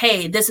about,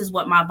 hey, this is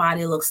what my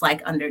body looks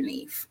like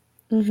underneath.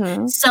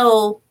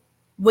 So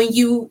when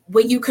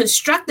you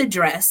construct the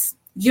dress,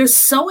 you're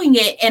sewing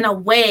it in a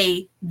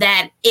way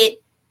that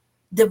it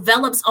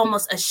develops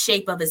almost a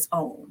shape of its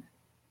own.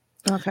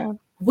 Okay.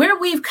 Where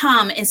we've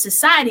come in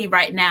society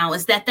right now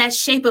is that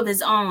shape of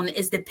its own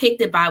is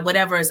depicted by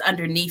whatever is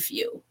underneath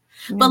you.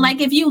 But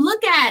like, if you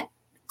look at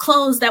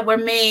clothes that were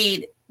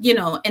made, you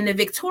know, in the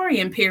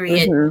Victorian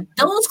period,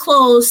 those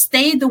clothes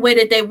stayed the way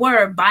that they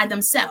were by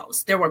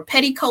themselves. There were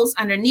petticoats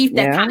underneath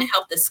that kind of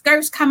helped the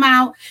skirts come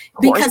out,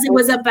 because it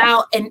was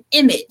about an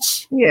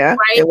image. Yeah,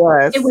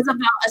 right. It was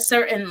about a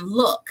certain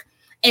look.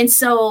 And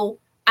so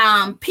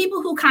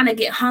people who kind of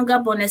get hung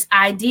up on this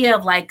idea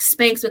of like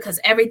Spanx because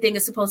everything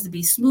is supposed to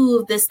be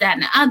smooth, this, that,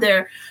 and the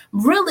other,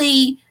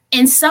 really,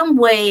 in some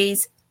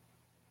ways,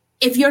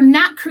 if you're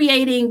not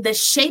creating the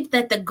shape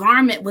that the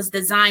garment was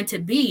designed to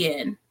be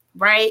in,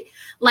 right?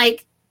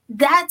 Like,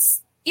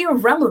 that's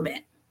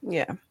irrelevant.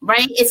 Yeah.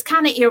 Right? It's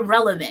kind of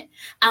irrelevant.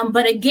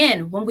 But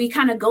again, when we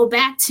kind of go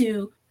back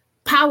to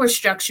power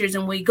structures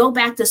and we go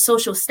back to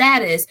social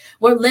status,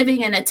 we're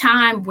living in a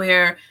time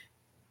where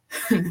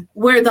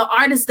the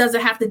artist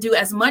doesn't have to do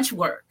as much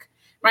work,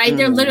 right?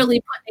 They're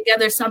literally putting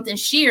together something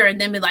sheer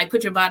and then be like,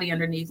 put your body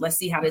underneath. Let's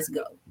see how this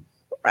goes.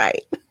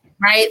 Right.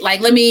 Right. Like,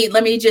 let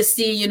me just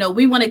see, you know,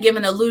 we want to give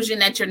an illusion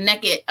that you're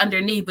naked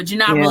underneath, but you're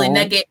not really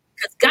naked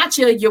because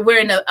gotcha, you're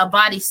wearing a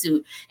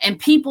bodysuit, and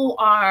people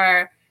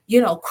are,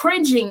 you know,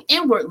 cringing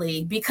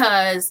inwardly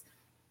because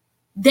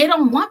they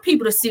don't want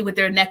people to see what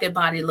their naked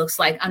body looks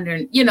like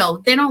under, you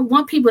know, they don't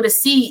want people to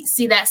see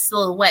that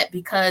silhouette,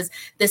 because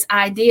this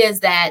idea is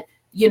that,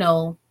 you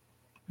know,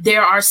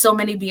 there are so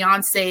many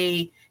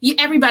Beyonce,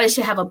 everybody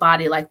should have a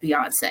body like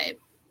Beyonce.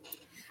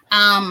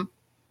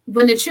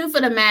 When the truth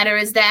of the matter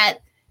is that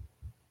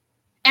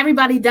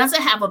everybody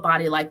doesn't have a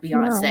body like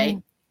Beyonce.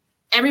 No.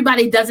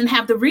 Everybody doesn't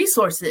have the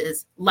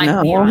resources like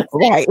Beyonce.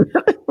 Right.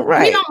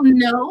 Right. We don't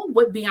know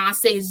what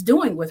Beyonce is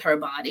doing with her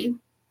body.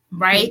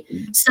 Right.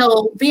 Mm-hmm.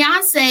 So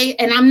Beyonce,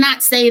 and I'm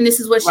not saying this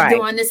is what she's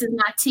doing. This is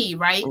not tea.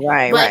 Right.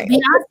 Right. But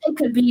Beyonce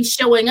could be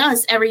showing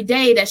us every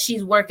day that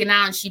she's working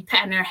out and she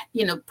patting her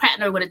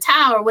with a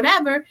towel or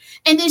whatever.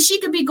 And then she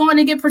could be going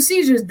to get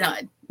procedures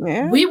done.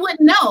 Yeah. We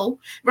wouldn't know.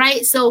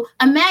 Right. So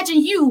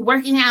imagine you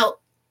working out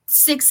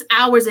 6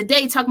 hours a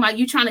day talking about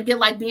you trying to get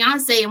like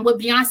Beyonce, and what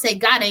Beyonce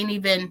got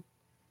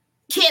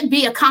can't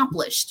be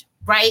accomplished.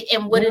 Right.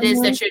 And what it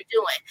is that you're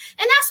doing.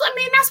 And that's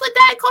what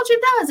diet culture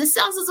does. It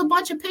sells us a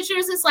bunch of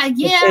pictures. It's like,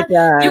 you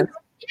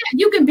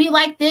can be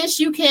like this.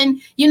 You can,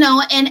 you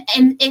know, and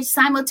it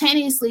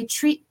simultaneously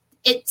trains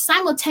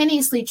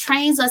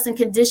us and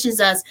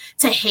conditions us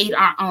to hate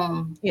our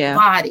own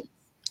body.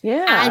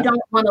 Yeah. I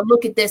don't want to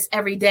look at this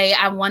every day.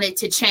 I want it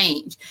to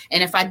change.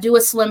 And if I do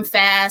a slim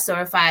fast,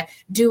 or if I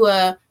do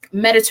a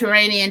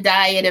Mediterranean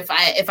diet,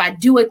 if I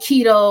do a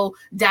keto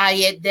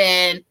diet,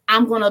 then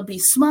I'm going to be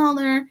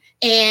smaller.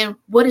 And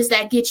what does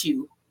that get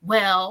you?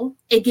 Well,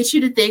 it gets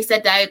you the things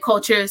that diet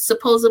culture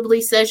supposedly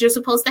says you're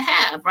supposed to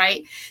have,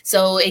 right?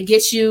 So it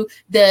gets you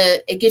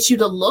the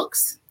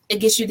looks, it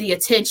gets you the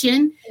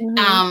attention,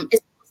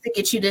 it's supposed to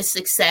get you the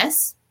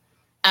success.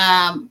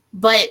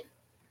 But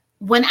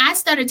when I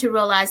started to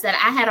realize that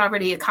I had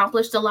already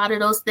accomplished a lot of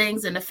those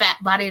things in the fat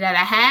body that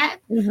I had,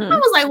 I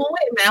was like, well,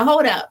 wait a minute,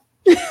 hold up.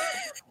 Wait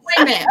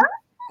a minute.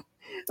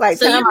 Like,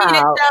 so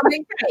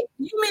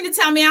you mean to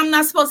tell me I'm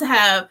not supposed to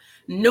have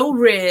no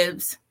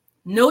ribs,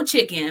 no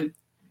chicken?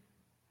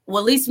 Well,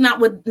 at least not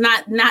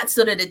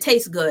so that it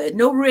tastes good.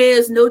 No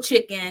ribs, no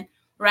chicken,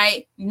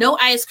 right? No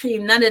ice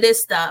cream, none of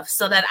this stuff,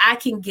 so that I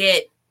can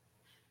get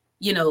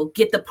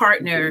the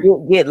partner,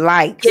 get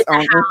likes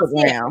on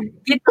Instagram,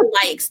 get the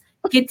likes,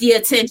 get the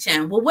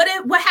attention. Well,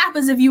 what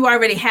happens if you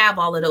already have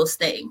all of those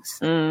things?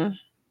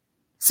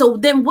 So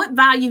then what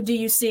value do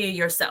you see in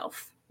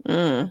yourself?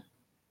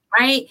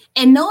 Right?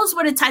 And those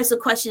were the types of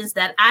questions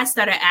that I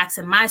started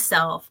asking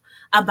myself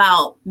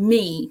about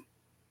me,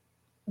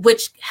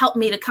 which helped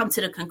me to come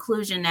to the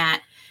conclusion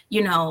that,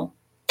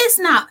 it's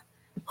not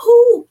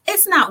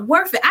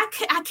worth it.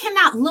 I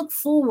cannot look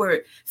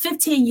forward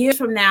 15 years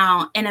from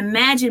now and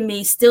imagine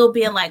me still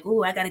being like,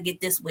 ooh, I got to get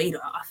this weight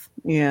off.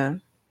 Yeah.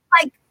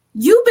 Like,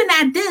 you've been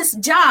at this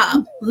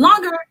job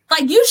longer.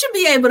 Like, you should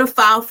be able to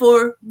file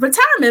for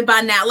retirement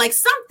by now, like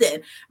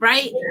something,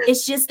 right? Yeah.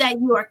 It's just that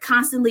you are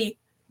constantly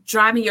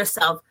driving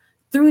yourself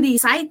through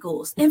these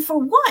cycles. And for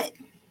what?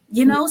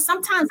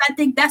 Sometimes I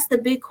think that's the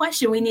big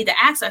question we need to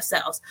ask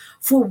ourselves.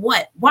 For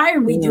what? Why are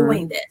we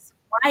doing this?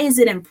 Why is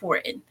it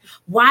important?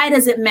 Why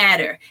does it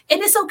matter?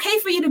 And it's okay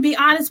for you to be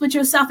honest with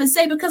yourself and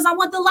say, because I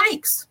want the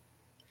likes.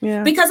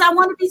 Yeah. Because I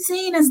want to be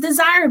seen as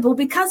desirable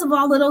because of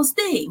all of those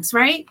things,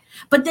 right?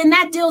 But then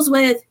that deals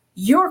with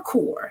your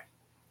core,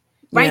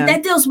 right? Yeah.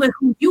 That deals with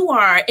who you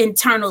are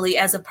internally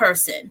as a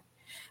person.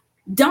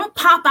 Don't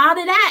pop out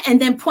of that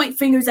and then point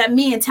fingers at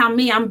me and tell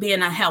me I'm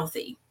being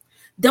unhealthy.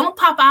 Don't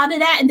pop out of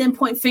that and then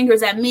point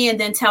fingers at me and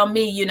then tell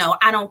me,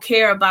 I don't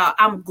care about,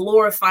 I'm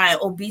glorifying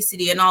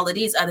obesity and all of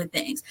these other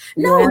things.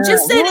 No,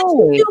 just say that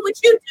you do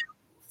what you do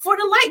for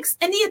the likes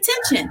and the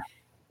attention.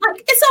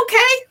 Like, it's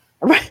okay.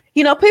 Right.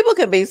 People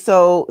can be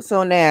so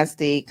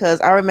nasty, because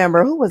I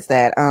remember, who was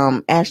that?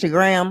 Ashley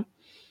Graham,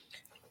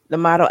 the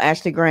model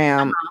Ashley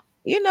Graham.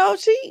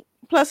 She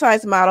plus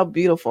size model,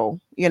 beautiful,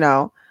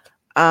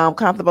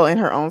 comfortable in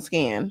her own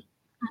skin.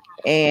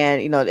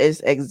 And,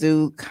 it's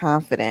exude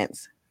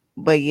confidence.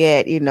 But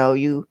yet, I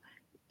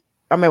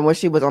remember when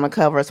she was on the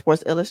cover of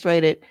Sports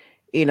Illustrated,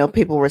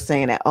 people were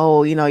saying that,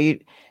 oh,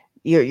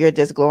 you're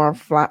just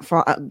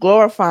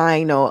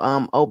glorifying,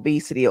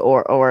 obesity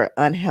or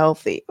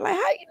unhealthy. Like,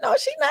 how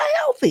she's not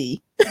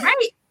healthy?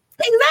 Right.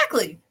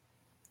 Exactly.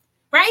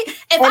 Right.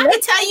 If I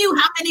could tell you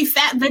how many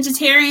fat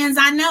vegetarians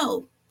I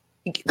know,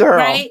 girl,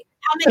 right?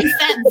 how many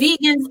fat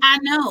vegans I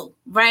know,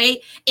 right?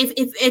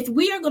 If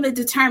we are going to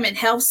determine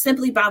health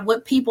simply by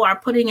what people are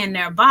putting in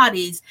their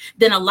bodies,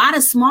 then a lot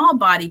of small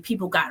body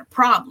people got a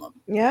problem.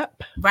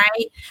 Yep.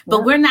 Right.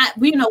 But we're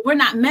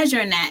not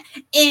measuring that.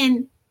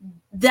 And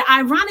the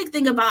ironic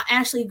thing about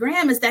Ashley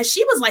Graham is that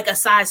she was like a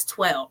size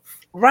 12.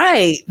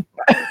 Right.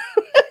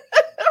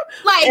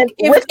 Like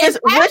which is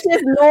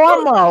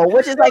normal,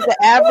 which is like the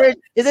average.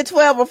 Is it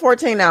 12 or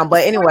 14 now?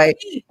 But anyway,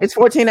 14. It's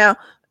 14 now.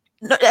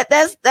 No,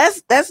 that's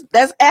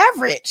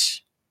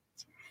average.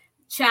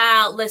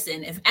 Child,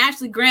 listen, if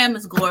Ashley Graham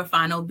is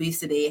glorifying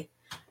obesity,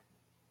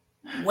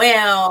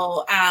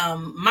 well,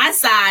 my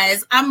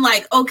size, I'm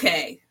like,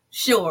 okay,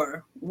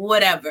 sure,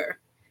 whatever.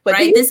 But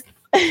right?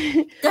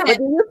 But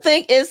do you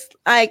think it's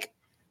like,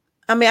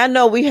 I mean, I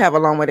know we have a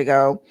long way to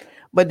go,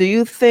 but do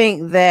you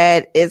think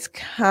that it's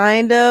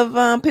kind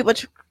of people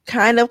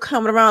kind of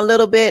coming around a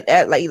little bit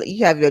at, like,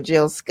 you have your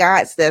Jill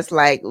Scotts that's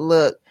like,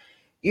 look,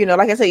 you know,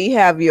 like I said, you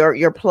have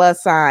your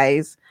plus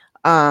size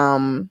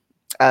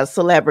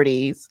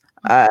celebrities,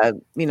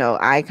 you know,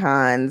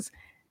 icons,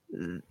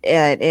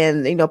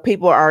 and you know,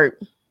 people are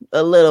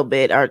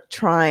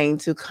trying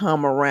to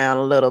come around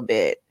a little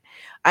bit.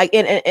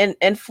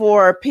 And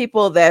for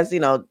people that's,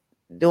 you know,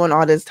 doing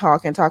all this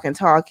talking,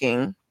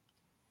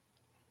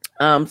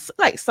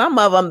 like some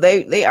of them,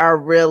 they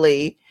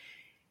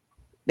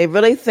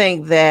really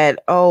think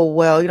that, oh,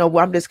 well, you know,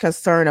 I'm just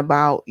concerned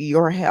about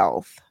your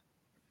health.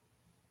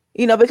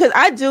 You know, because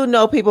I do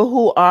know people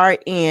who are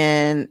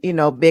in, you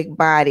know, big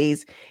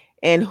bodies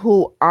and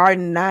who are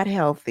not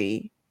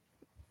healthy.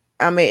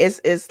 I mean,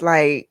 it's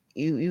like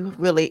you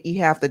really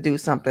have to do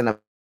something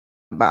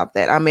about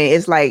that. I mean,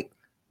 it's like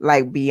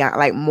beyond,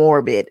 like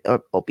morbid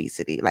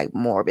obesity, like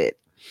morbid.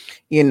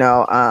 You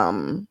know,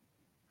 I'm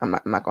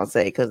not gonna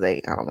say because I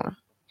don't want to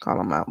call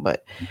them out,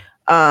 but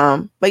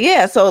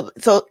yeah. So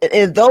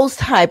in those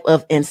type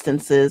of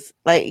instances,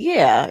 like,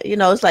 yeah, you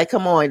know, it's like,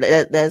 come on,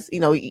 that's, you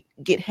know,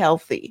 get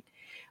healthy.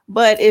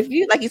 But if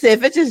you, like you said,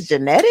 if it's just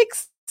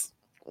genetics,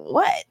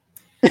 what?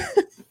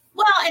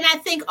 Well, and I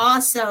think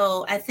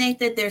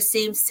that there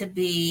seems to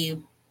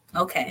be,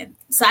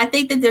 so I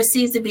think that there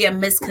seems to be a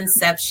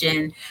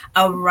misconception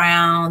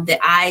around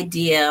the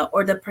idea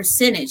or the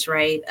percentage,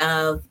 right,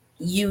 of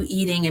you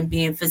eating and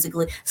being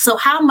physically. So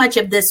how much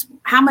of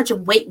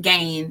weight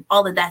gain,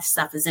 all of that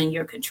stuff is in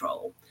your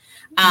control,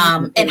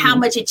 and how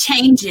much it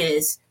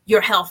changes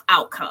your health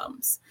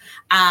outcomes.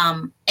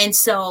 And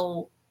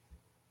so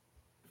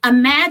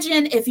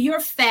imagine if you're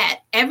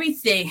fat,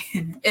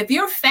 if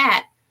you're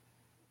fat,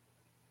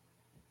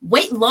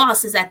 weight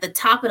loss is at the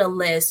top of the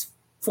list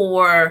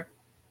for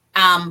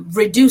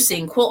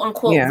reducing, quote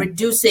unquote,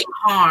 reducing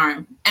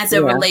harm as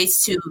it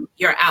relates to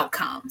your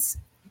outcomes.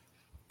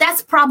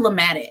 That's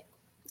problematic.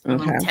 I'm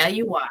going to tell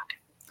you why.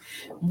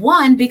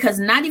 One, because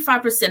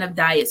 95% of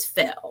diets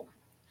fail.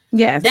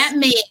 Yes. That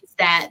means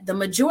that the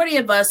majority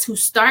of us who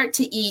start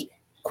to eat,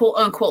 quote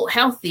unquote,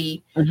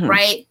 healthy,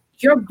 right?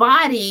 Your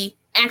body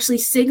actually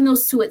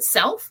signals to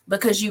itself,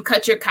 because you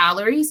cut your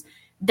calories,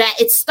 that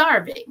it's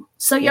starving.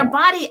 So your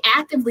body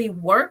actively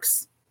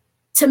works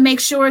to make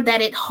sure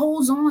that it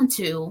holds on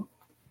to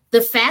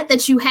the fat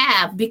that you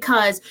have,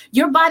 because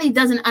your body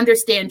doesn't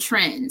understand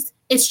trends.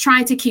 It's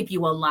trying to keep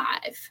you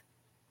alive.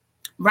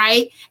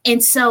 Right.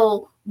 And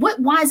so what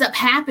winds up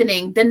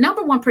happening, the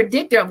number one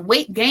predictor of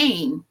weight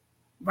gain,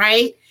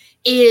 right,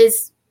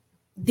 is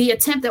the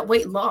attempt at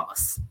weight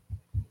loss.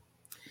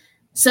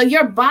 So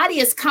your body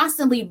is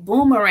constantly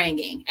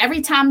boomeranging every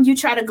time you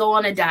try to go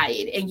on a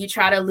diet and you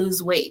try to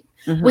lose weight.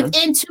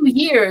 Within 2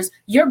 years,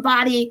 your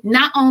body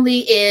not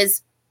only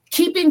is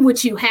keeping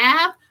what you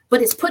have,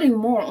 but it's putting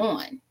more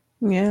on.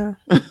 Yeah.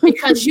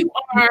 Because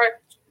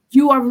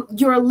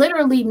you're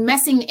literally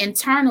messing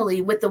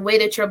internally with the way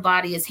that your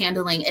body is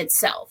handling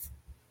itself.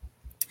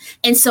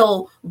 And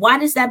so why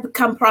does that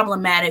become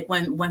problematic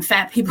when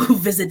fat people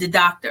visit the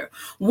doctor?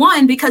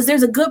 One, because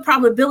there's a good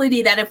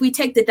probability that if we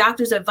take the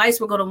doctor's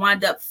advice, we're going to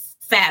wind up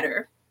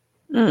fatter.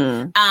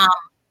 And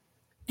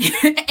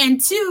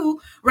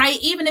two, right,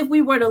 even if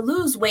we were to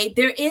lose weight,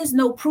 there is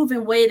no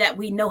proven way that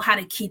we know how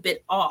to keep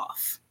it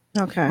off.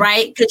 Okay.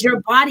 Right? Because your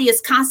body is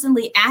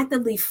constantly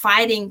actively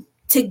fighting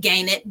to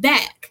gain it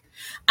back.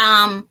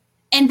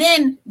 And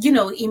then, you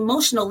know,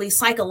 emotionally,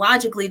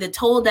 psychologically, the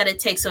toll that it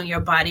takes on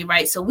your body,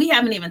 right? So we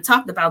haven't even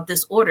talked about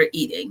disorder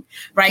eating,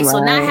 right? So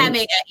not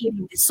having an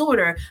eating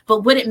disorder,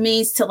 but what it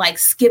means to like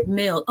skip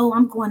meal. Oh,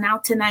 I'm going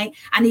out tonight.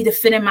 I need to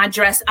fit in my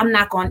dress. I'm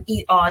not going to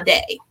eat all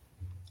day.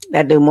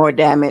 That do more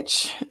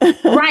damage.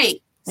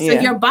 Right. So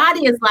your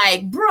body is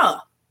like,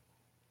 bruh,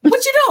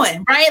 what you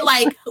doing? Right?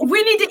 Like,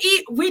 we need to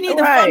eat. We need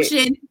to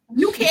function.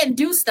 You can't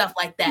do stuff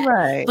like that.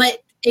 Right.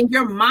 But in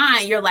your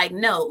mind, you're like,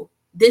 no,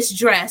 this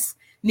dress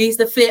needs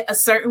to fit a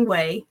certain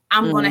way.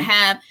 I'm going to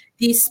have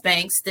these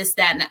Spanx, this,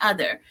 that, and the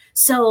other.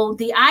 So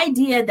the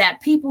idea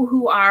that people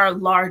who are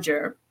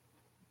larger,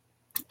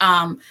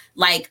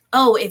 like,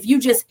 oh, if you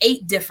just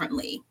ate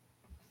differently,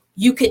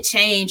 you could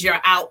change your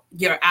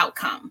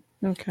outcome.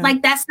 Okay.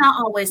 Like, that's not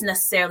always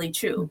necessarily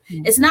true.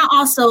 Mhm. It's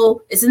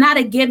not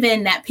a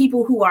given that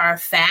people who are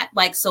fat,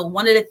 like, so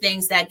one of the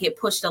things that get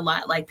pushed a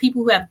lot, like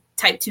people who have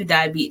type 2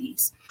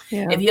 diabetes.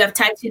 Yeah. If you have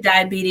type 2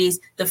 diabetes,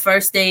 the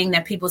first thing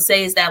that people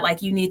say is that,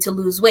 like, you need to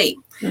lose weight.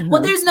 Mhm.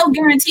 Well, there's no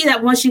guarantee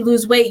that once you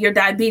lose weight, your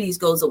diabetes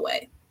goes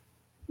away.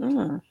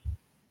 Mm.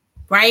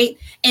 Right.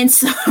 And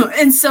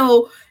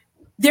so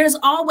there's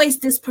always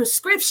this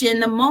prescription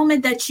the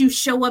moment that you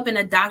show up in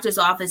a doctor's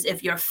office,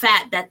 if you're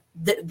fat,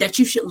 that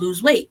you should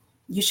lose weight.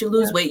 You should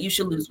lose weight. You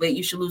should lose weight.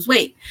 You should lose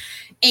weight.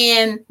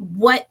 And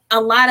what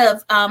a lot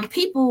of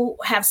people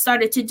have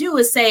started to do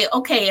is say,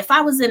 okay, if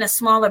I was in a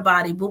smaller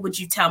body, what would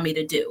you tell me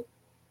to do?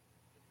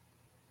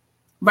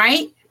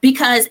 Right?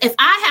 Because if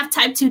I have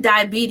type 2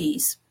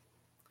 diabetes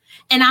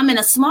and I'm in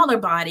a smaller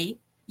body,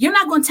 you're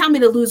not going to tell me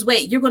to lose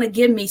weight. You're going to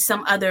give me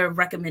some other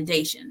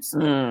recommendations.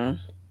 Mm.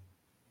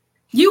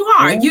 You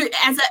are. Yeah. You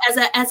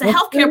as a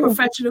healthcare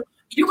professional,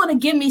 you're going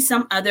to give me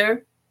some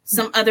other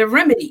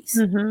remedies.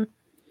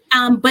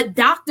 Mm-hmm. But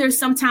doctors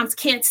sometimes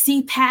can't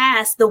see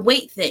past the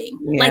weight thing.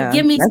 Yeah, like,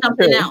 give me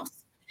something true. else.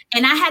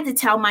 And I had to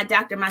tell my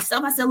doctor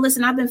myself. I said,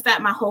 listen, I've been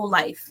fat my whole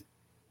life.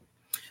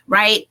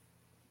 Right?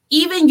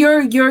 Even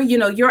your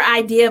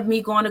idea of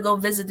me going to go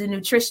visit the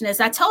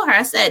nutritionist, I told her,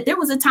 I said, there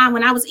was a time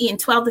when I was eating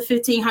 12 to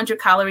 1,500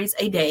 calories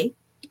a day.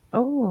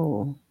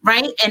 Oh.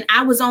 Right. And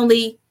I was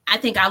I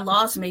think I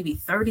lost maybe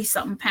 30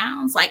 something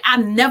pounds. Like,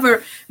 I've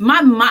never,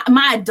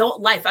 my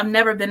adult life, I've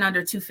never been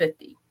under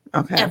 250.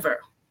 Okay. Ever.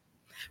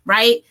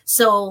 Right.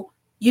 So,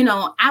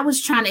 I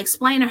was trying to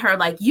explain to her,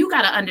 like, you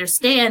got to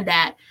understand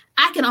that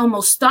I can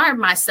almost starve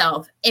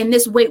myself and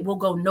this weight will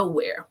go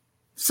nowhere.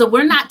 So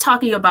we're not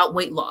talking about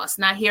weight loss,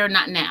 not here,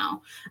 not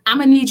now. I'm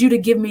going to need you to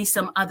give me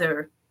some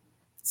other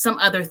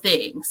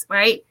things.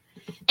 Right.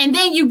 And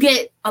then you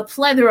get a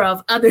plethora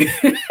of other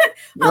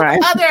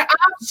other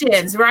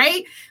options,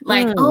 right?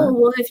 Like, oh,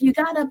 well, if you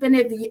got up and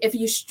if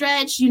you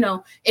stretch,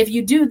 if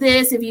you do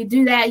this, if you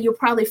do that, you'll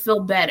probably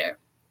feel better.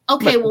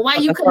 Okay, well, why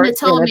you couldn't have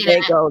told me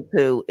that? They go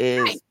to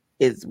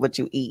is what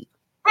you eat.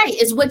 Right,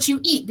 is what you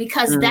eat,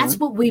 because that's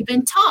what we've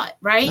been taught,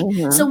 right?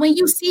 Mm-hmm. So when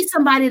you see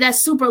somebody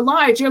that's super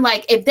large, you're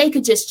like, if they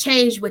could just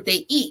change what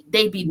they eat,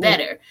 they'd be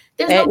better.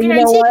 There's no guarantee.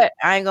 You know what?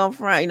 I ain't gonna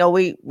front.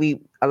 We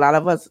a lot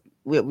of us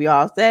we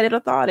all said it or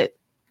thought it.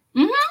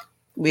 Mm-hmm.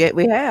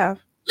 We have.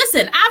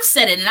 Listen, I've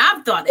said it and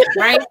I've thought it,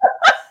 right?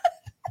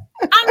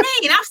 I've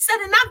said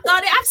it and I've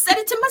thought it. I've said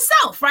it to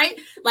myself, right?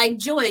 Like,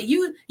 Joy,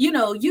 you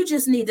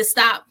just need to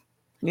stop.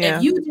 Yeah.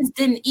 If you just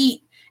didn't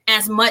eat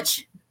as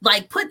much,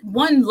 like, put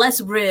one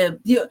less rib,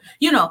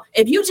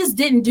 if you just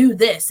didn't do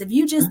this, if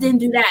you just didn't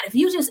do that, if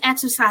you just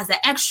exercise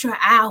the extra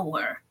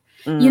hour,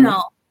 and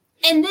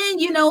then,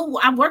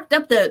 I worked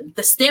up the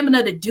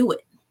stamina to do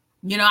it.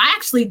 I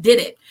actually did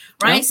it,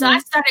 right? Okay. So I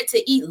started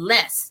to eat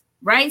less,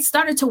 right?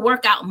 Started to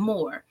work out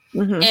more.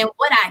 Mm-hmm. And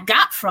what I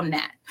got from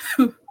that,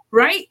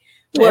 right,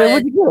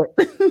 was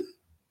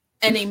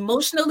an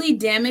emotionally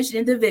damaged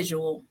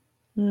individual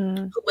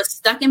who was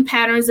stuck in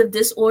patterns of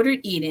disordered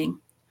eating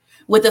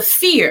with a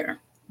fear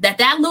that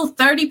little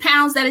 30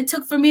 pounds that it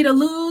took for me to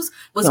lose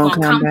was going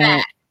to come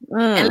back.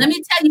 And let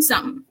me tell you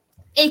something.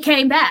 It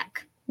came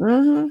back.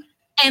 Mm-hmm.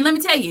 And let me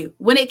tell you,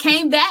 when it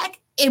came back,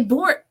 it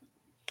bore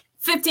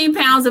 15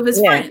 pounds of his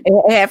friends.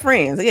 It had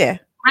friends, yeah.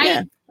 Right?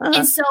 Yeah. Uh-huh.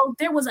 And so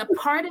there was a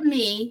part of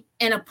me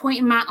and a point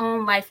in my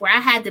own life where I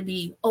had to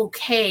be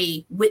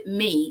okay with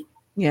me.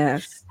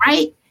 Yes.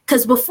 Right?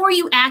 Because before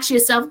you ask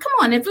yourself, come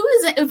on, if we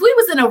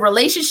was in a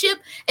relationship,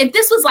 if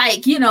this was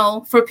like,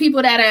 for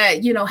people that are,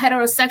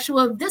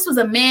 heterosexual, if this was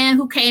a man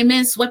who came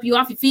in, swept you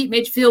off your feet,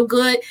 made you feel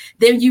good,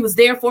 then you was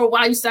there for a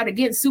while, you started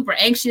getting super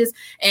anxious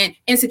and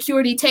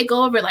insecurity take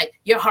over, like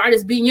your heart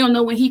is beating, you don't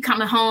know when he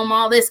coming home,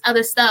 all this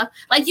other stuff.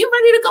 Like, you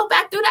ready to go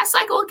back through that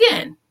cycle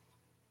again?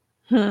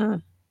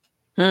 You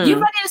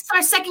ready to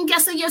start second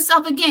guessing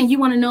yourself again? You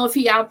want to know if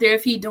he out there,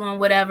 if he doing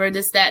whatever,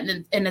 this, that,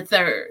 and the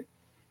third.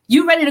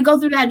 You ready to go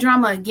through that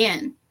drama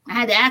again? I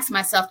had to ask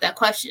myself that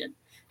question.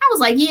 I was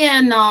like, yeah,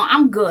 no,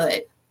 I'm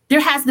good. There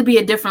has to be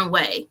a different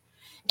way.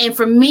 And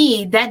for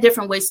me, that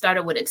different way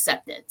started with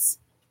acceptance.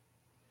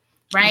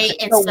 Right.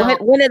 And so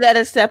when did that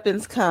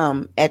acceptance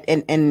come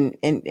in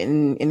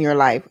your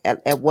life?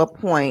 At what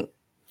point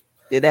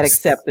did that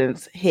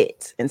acceptance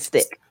hit and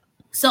stick?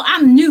 So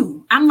I'm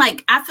new.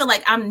 I feel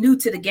like I'm new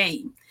to the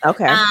game.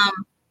 Okay.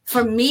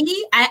 For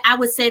me, I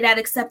would say that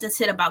acceptance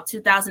hit about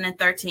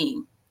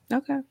 2013.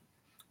 Okay.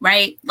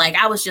 Right? Like,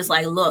 I was just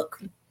like, look,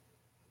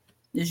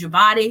 this is your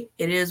body.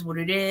 It is what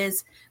it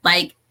is.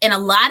 Like, and a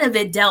lot of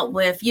it dealt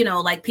with,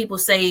 like people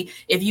say,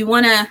 if you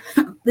want to,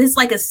 this is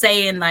like a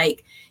saying,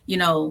 like,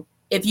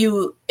 if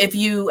you're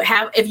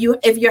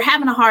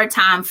having a hard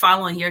time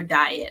following your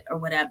diet or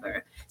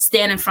whatever,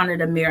 stand in front of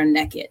the mirror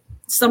naked,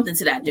 something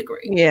to that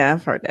degree. Yeah,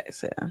 I've heard that.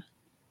 Yeah.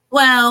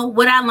 Well,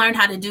 what I learned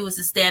how to do is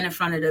to stand in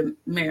front of the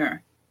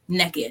mirror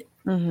naked.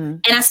 Mm-hmm.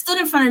 And I stood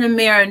in front of the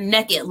mirror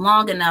naked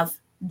long enough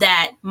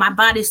that my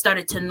body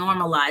started to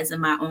normalize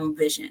in my own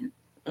vision,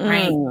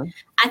 right?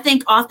 I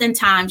think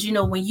oftentimes,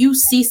 when you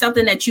see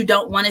something that you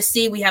don't want to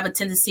see, we have a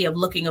tendency of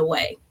looking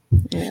away.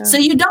 Yeah. So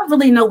you don't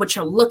really know what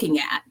you're looking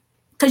at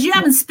because you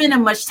haven't spent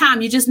much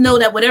time. You just know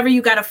that whatever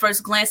you got a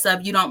first glance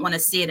of, you don't want to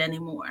see it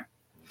anymore.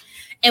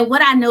 And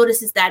what I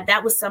noticed is that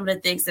that was some of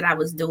the things that I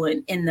was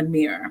doing in the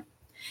mirror.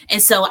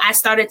 And so I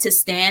started to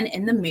stand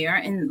in the mirror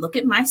and look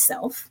at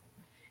myself.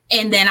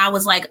 And then I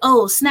was like,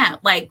 oh, snap,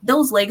 like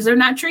those legs are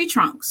not tree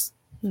trunks.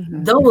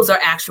 Mm-hmm. Those are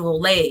actual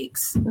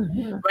legs,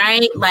 Mm-hmm.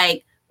 right?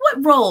 Like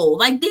what role?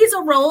 Like these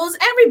are roles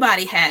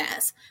everybody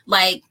has.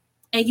 Like,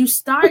 and you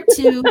start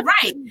to,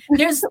 right.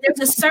 There's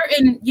a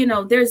certain,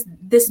 there's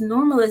this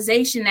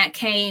normalization that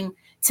came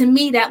to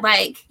me that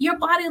like your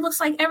body looks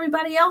like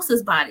everybody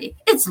else's body.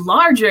 It's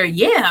larger,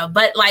 yeah,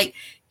 but like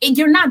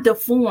you're not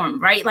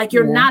deformed, right? Like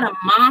you're not a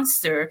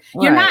monster.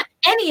 Right. You're not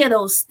any of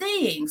those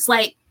things.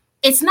 Like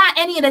it's not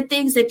any of the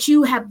things that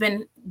you have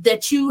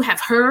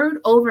heard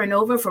over and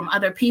over from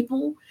other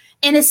people.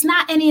 And it's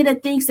not any of the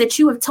things that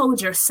you have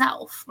told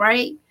yourself,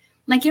 right?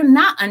 Like you're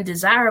not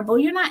undesirable.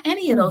 You're not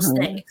any of those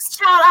things.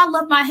 Child, I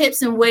love my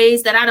hips in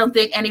ways that I don't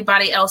think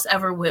anybody else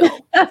ever will.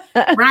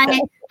 Right?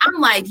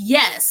 I'm like,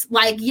 yes,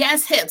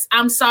 hips.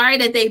 I'm sorry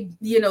that they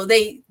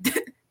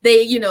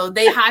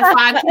high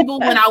five people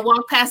when I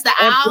walk past the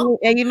aisle.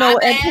 And people,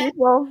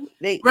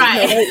 they're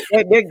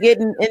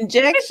getting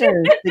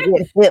injections to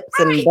get hips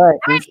and butts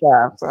and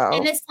stuff. So.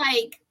 And it's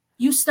like,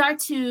 you start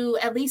to,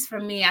 at least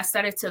for me, I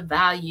started to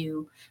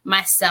value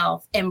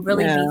myself and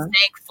really be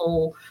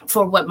thankful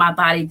for what my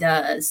body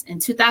does. In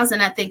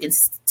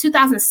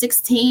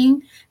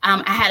 2016,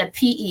 I had a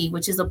PE,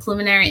 which is a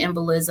pulmonary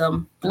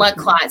embolism, blood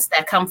clots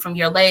that come from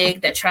your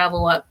leg that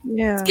travel up,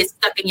 get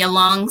stuck in your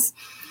lungs.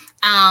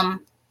 And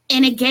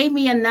it gave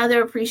me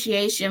another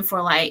appreciation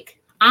for like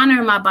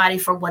honoring my body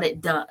for what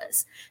it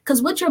does.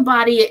 Because what your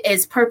body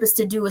is purposed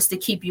to do is to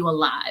keep you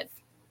alive.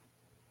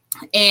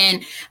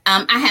 And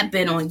I have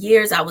been on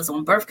years. I was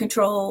on birth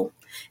control.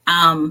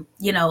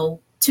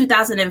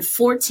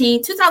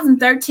 2014,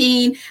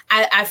 2013,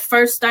 I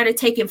first started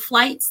taking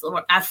flights,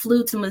 or I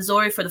flew to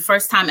Missouri for the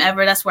first time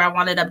ever. That's where I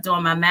wound up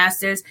doing my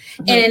master's.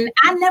 Mm-hmm. And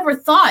I never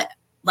thought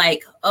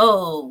like,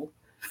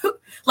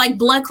 like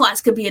blood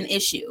clots could be an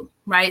issue,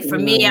 right? For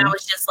me, I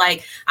was just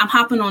like, I'm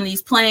hopping on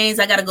these planes.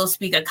 I got to go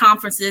speak at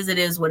conferences. It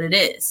is what it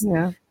is.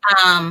 Yeah.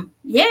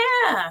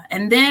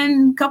 And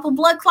then a couple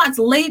blood clots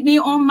laid me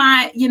on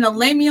my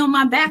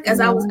back as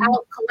I was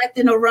out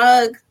collecting a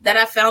rug that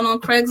I found on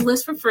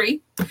Craigslist for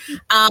free.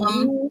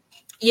 And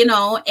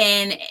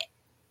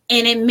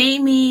it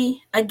made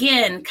me,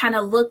 again, kind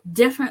of look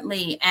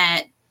differently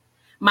at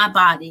my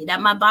body, that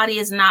my body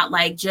is not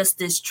like just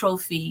this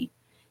trophy.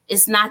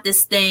 It's not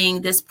this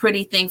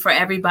pretty thing for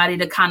everybody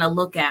to kind of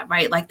look at,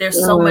 right? Like there's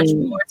so much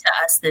more to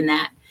us than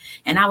that.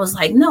 And I was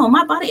like, no,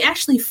 my body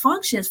actually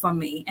functions for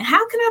me. And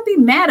how can I be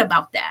mad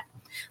about that?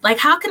 Like,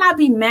 how can I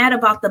be mad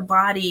about the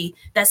body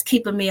that's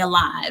keeping me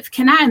alive?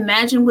 Can I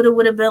imagine what it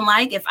would have been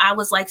like if I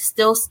was like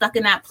still stuck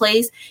in that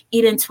place,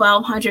 eating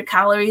 1,200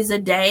 calories a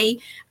day,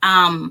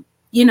 not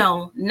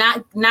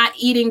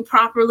eating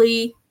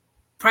properly,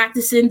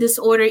 practicing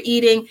disorder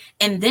eating,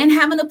 and then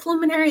having a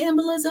pulmonary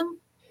embolism?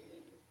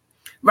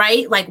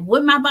 Right? Like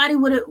could my body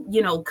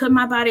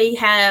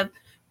have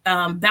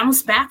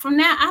bounced back from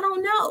that? I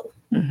don't know,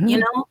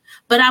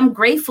 but I'm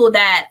grateful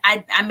that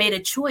I made a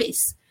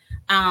choice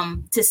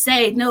to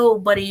say, no,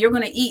 buddy, you're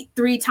going to eat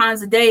 3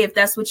 times a day if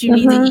that's what you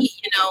need to eat,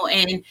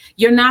 and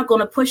you're not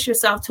going to push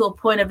yourself to a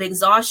point of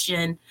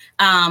exhaustion,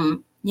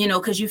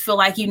 because you feel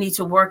like you need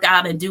to work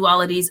out and do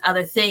all of these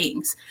other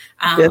things.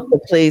 Just to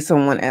please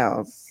someone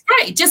else.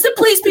 Right, just to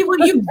please people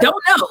you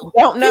don't know.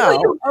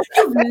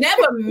 You've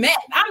never met.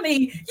 I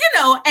mean,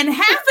 and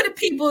half of the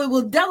people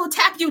will double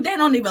tap you. They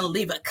don't even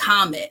leave a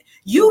comment.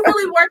 You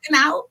really working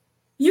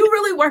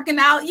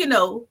out?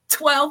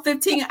 12,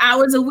 15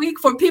 hours a week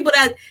for people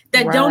that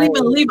don't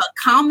even leave a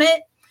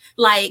comment?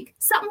 Like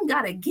something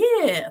gotta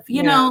give,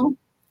 you know.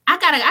 I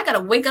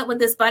gotta wake up with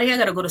this body. I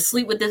gotta go to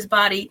sleep with this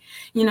body.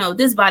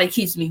 This body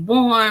keeps me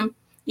warm.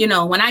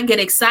 When I get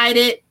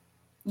excited,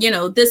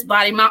 this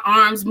body, my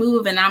arms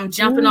move and I'm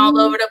jumping all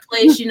over the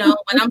place.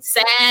 When I'm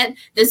sad,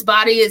 this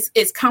body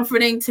is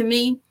comforting to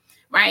me.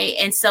 Right.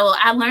 And so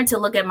I learned to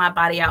look at my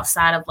body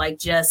outside of like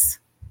just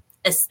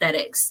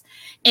aesthetics.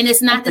 And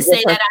it's not to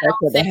say that I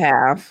don't think,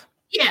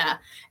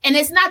 and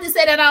it's not to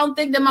say that I don't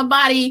think that my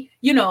body,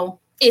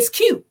 is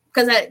cute.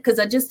 Cause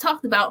I just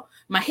talked about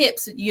my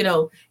hips,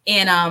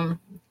 and I'm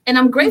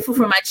grateful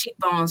for my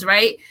cheekbones,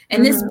 right?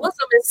 And this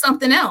bosom is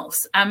something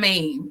else. I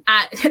mean,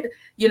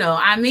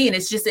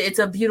 it's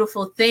a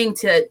beautiful thing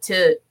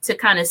to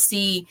kind of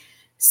see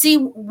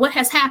what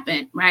has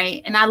happened,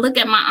 right? And I look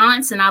at my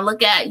aunts and I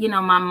look at,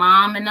 my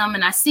mom and them,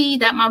 and I see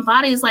that my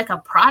body is like a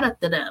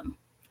product of them.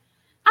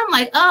 I'm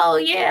like, oh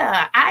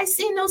yeah, I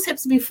seen those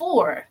hips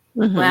before.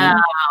 Wow,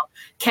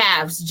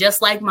 calves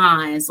just like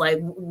mine. It's like,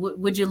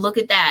 would you look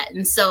at that?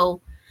 And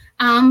so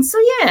there's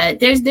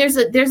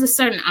a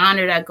certain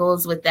honor that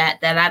goes with that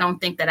I don't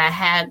think that I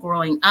had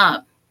growing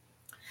up,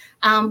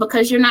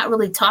 because you're not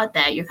really taught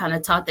that. You're kind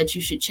of taught that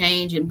you should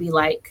change and be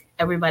like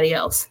everybody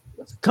else,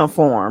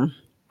 conform.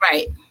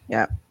 Right.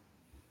 Yeah.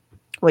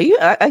 Well, you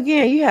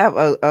have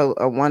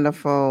a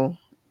wonderful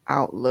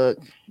outlook.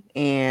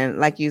 And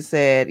like you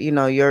said,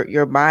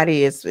 your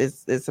body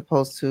is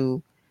supposed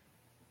to,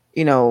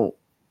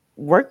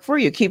 work for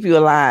you, keep you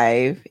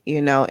alive,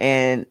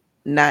 and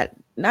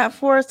not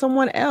for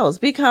someone else.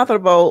 Be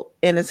comfortable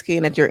in the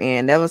skin that you're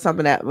in. That was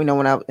something that, when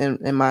I was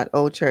in my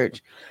old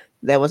church,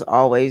 that was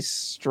always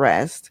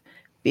stressed.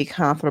 Be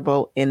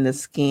comfortable in the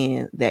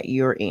skin that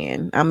you're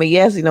in. I mean,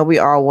 yes, we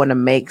all want to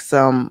make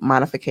some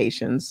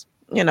modifications.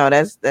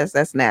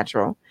 That's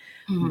natural.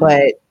 Mhm.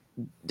 But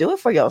do it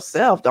for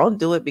yourself. Don't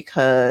do it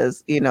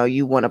because,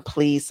 you want to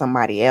please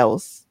somebody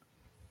else.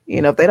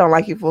 If they don't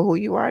like you for who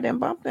you are, then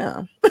bump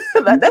them.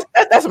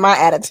 That's my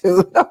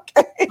attitude.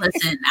 Okay.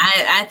 Listen,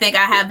 I think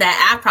I have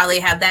that. I probably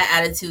have that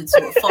attitude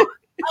to a fault.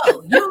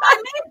 Oh, you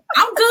like me?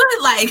 I'm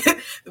good.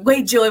 Like,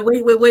 wait, Joy,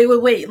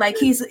 wait. Like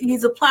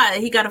he's applied.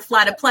 He got to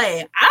fly to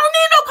play. I don't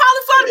need no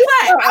poly fly to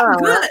play. I'm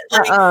good.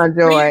 Like,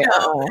 Joy.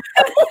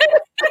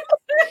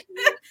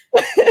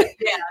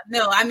 Yeah,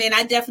 no, I mean,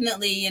 I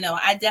definitely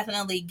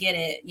get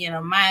it.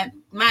 My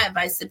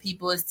advice to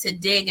people is to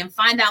dig and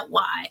find out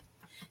why.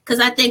 Because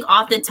I think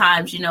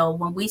oftentimes,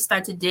 when we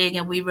start to dig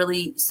and we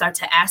really start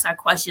to ask our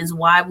questions,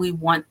 why we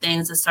want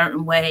things a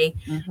certain way,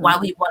 why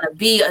we want to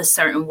be a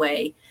certain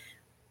way,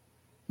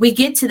 we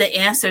get to the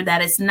answer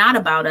that it's not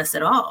about us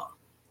at all.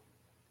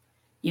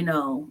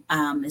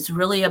 It's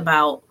really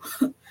about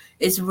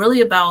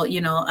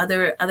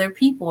other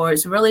people, or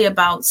it's really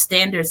about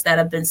standards that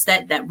have been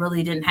set that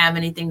really didn't have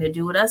anything to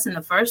do with us in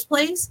the first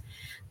place.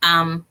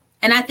 And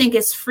I think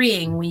it's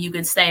freeing when you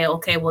can say,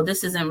 okay, well,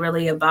 this isn't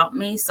really about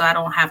me, so I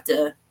don't have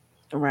to.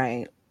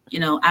 Right. I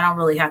don't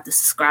really have to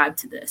subscribe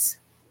to this.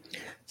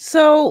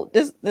 So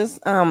this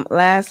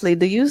lastly,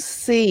 do you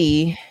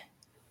see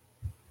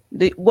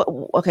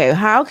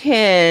how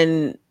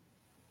can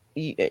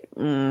you,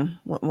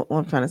 what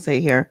I'm trying to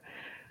say here?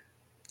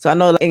 So I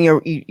know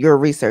you're a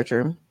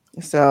researcher.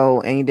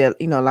 So, and you did,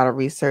 a lot of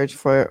research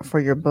for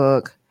your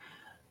book,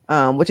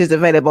 which is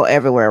available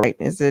everywhere, right?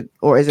 Is it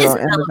on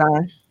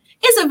Amazon?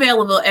 It's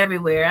available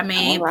everywhere. I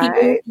mean,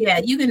 people,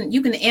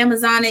 you can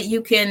Amazon it.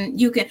 You can,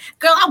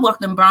 girl, I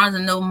walked in Barnes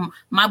and Noble.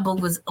 My book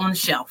was on the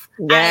shelf.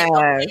 Yes.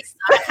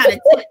 I kind of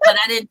tipped, but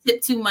I didn't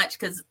tip too much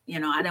because,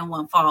 I didn't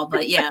want to fall,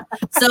 but yeah.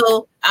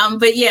 So,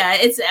 but yeah,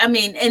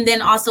 and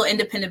then also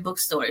independent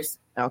bookstores.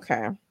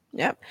 Okay.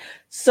 Yep.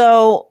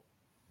 So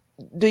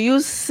do you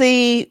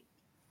see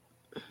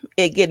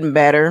it getting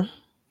better?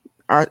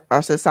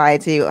 Our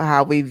society,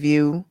 how we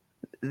view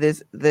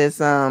this,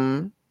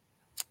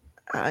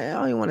 I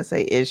don't even want to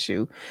say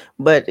issue,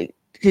 but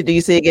do you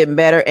see it getting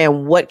better,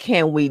 and what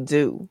can we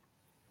do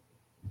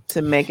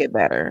to make it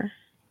better?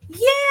 Yeah,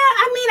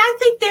 I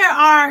think there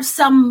are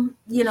some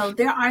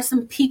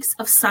peaks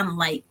of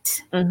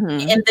sunlight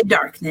in the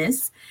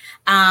darkness.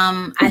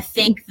 I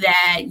think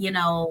that,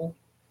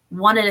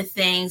 one of the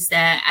things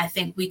that I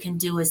think we can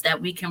do is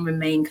that we can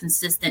remain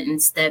consistent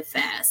and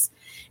steadfast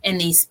in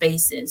these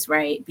spaces,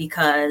 right?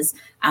 Because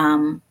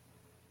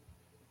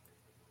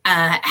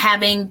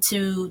having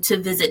to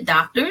visit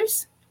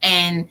doctors,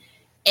 and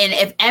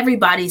if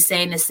everybody's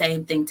saying the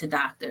same thing to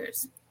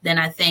doctors, then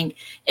I think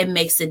it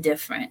makes a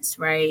difference,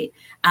 right?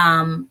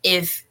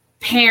 If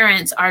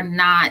parents are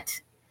not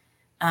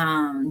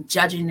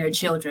judging their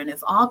children, if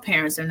all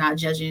parents are not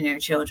judging their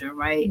children,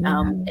 right?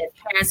 If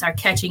parents are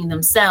catching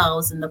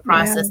themselves in the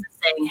process of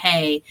saying,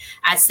 hey,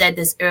 I said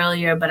this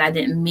earlier, but I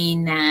didn't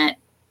mean that,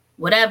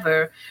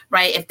 whatever,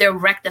 right? If they're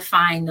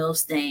rectifying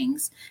those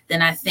things,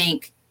 then I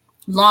think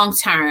long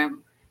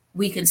term,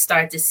 we can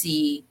start to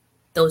see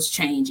those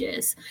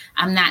changes.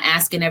 I'm not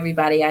asking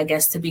everybody, I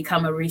guess, to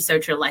become a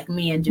researcher like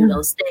me and do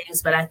those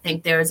things, but I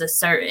think there is a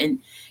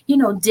certain,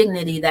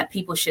 dignity that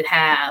people should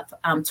have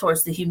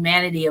towards the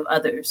humanity of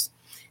others.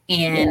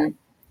 And,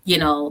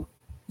 you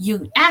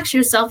ask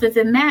yourself if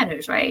it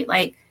matters, right?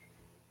 Like,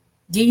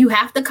 do you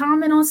have to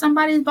comment on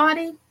somebody's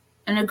body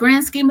in the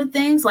grand scheme of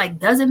things? Like,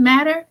 does it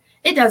matter?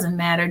 It doesn't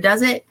matter,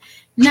 does it?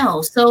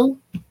 No. So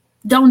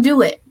don't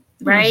do it.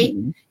 Right.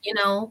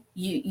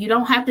 You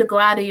don't have to go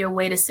out of your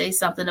way to say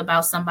something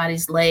about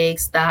somebody's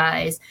legs,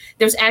 thighs.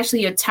 There's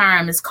actually a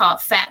term, it's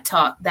called fat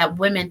talk, that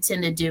women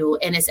tend to do.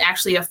 And it's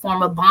actually a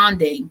form of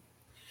bonding,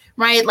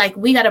 right? Like,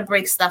 we got to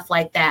break stuff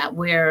like that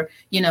where,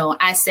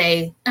 I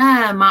say,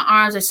 my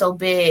arms are so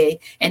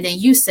big. And then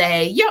you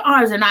say, your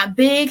arms are not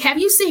big. Have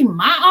you seen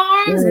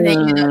my arms? And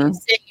then, you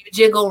say you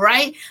jiggle,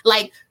 right?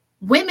 Like,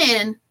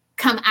 women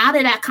come out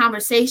of that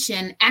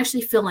conversation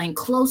actually feeling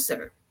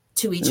closer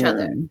to each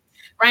other.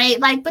 Right.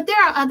 Like, but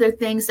there are other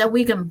things that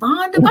we can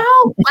bond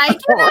about. Like,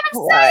 you know what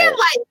I'm saying?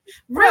 Like,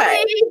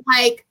 really?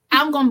 Like,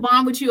 I'm going to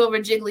bond with you over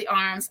jiggly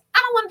arms. I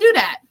don't want to do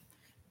that.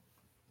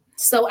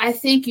 So I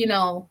think,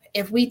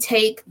 if we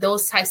take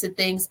those types of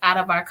things out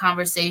of our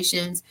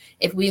conversations,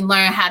 if we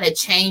learn how to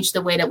change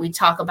the way that we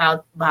talk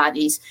about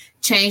bodies,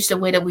 change the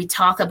way that we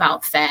talk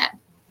about fat,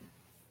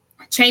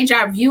 change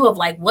our view of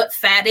like what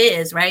fat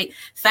is, right?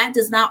 Fat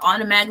does not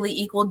automatically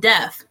equal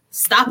death.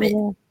 Stop it.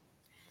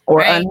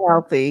 Or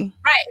unhealthy.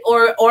 Right.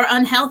 Or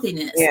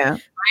unhealthiness. Yeah.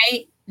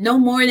 Right. No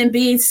more than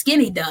being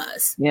skinny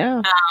does.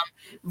 Yeah.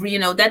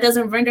 That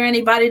doesn't render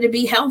anybody to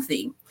be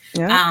healthy.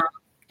 Yeah.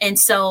 And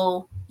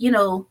so,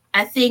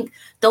 I think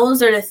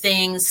those are the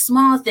things,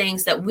 small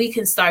things that we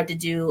can start to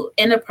do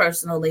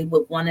interpersonally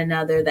with one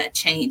another that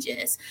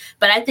changes.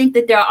 But I think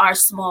that there are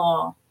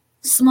small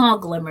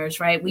glimmers,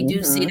 right? We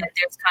do see that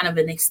there's kind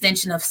of an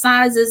extension of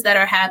sizes that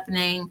are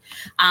happening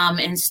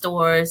in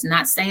stores.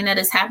 Not saying that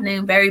it's happening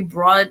in very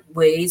broad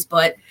ways,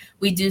 but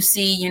we do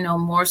see,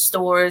 more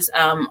stores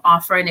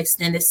offering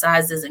extended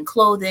sizes in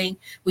clothing.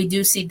 We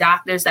do see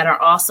doctors that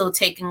are also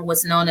taking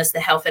what's known as the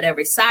health at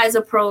every size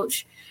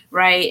approach,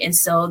 right? And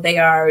so they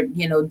are,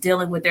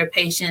 dealing with their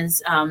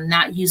patients,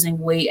 not using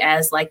weight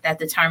as like that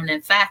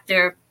determinant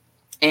factor,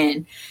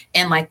 and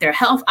like their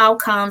health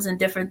outcomes and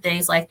different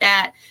things like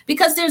that,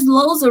 because there's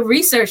loads of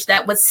research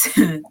that was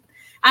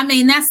I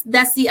mean,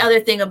 that's the other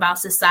thing about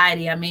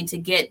society. I mean, to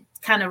get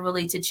kind of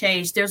really to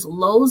change, there's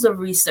loads of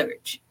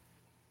research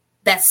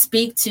that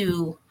speak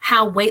to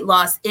how weight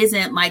loss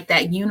isn't like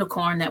that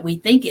unicorn that we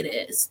think it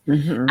is.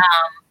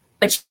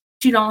 But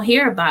you don't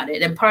hear about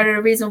it. And part of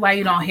the reason why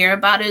you don't hear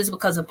about it is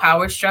because of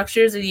power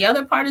structures. And the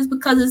other part is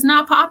because it's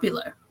not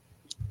popular.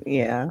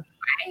 Yeah.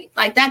 Right?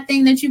 Like that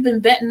thing that you've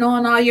been betting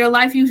on all your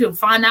life, you should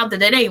find out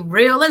that it ain't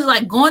real. It's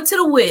like going to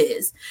the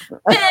Wiz. Man,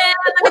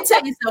 let me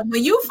tell you something.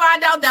 When you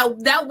find out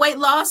that weight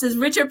loss is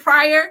Richard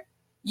Pryor,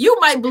 you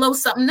might blow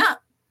something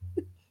up.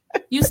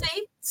 You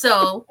see?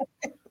 So,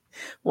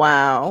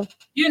 wow.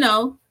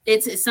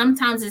 It's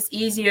sometimes it's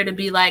easier to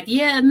be like,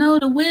 yeah, no,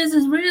 the Wiz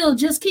is real.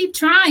 Just keep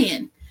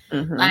trying.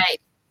 Like,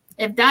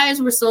 if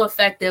diets were so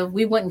effective,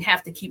 we wouldn't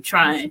have to keep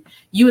trying.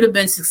 You would have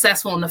been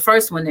successful in the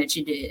first one that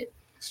you did.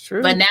 It's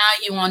true. But now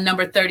you on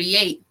number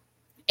 38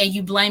 and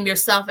you blame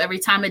yourself every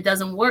time it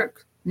doesn't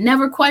work.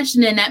 Never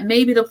questioning that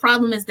maybe the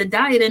problem is the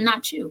diet and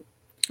not you.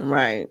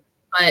 Right.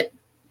 But,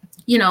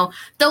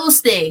 those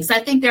things, I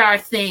think there are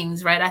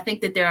things, right? I think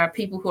that there are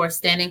people who are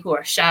standing, who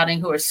are shouting,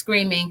 who are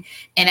screaming.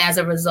 And as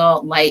a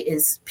result, light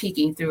is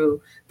peeking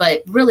through.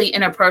 But really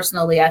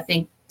interpersonally, I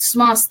think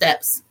small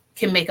steps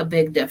can make a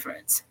big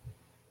difference.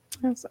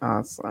 That's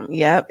awesome.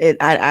 Yep.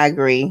 I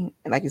agree.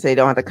 And like you say, you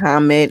don't have to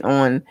comment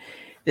on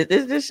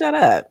this. Just shut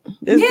up.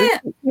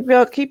 Just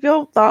keep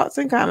your thoughts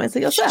and comments to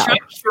yourself. Shut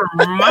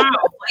your mouth.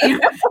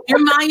 Your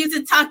mom used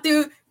to talk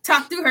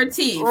through her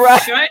teeth.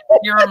 Right. Shut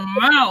your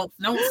mouth.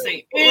 Don't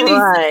say anything.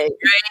 Right.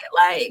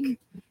 Like,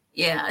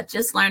 yeah,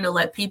 just learn to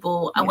let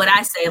people, what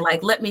I say,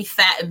 like, let me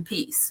fat in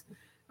peace.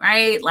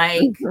 Right?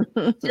 Like,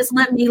 just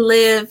let me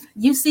live.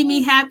 You see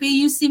me happy.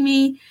 You see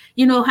me,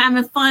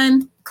 having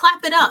fun.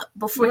 Clap it up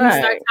before you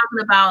start talking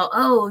about,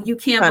 oh, you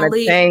can't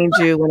believe change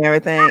you and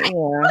everything. Right.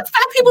 Yeah.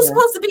 Fat people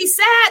supposed to be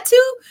sad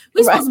too.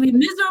 We're supposed to be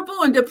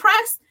miserable and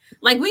depressed.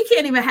 Like, we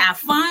can't even have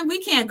fun.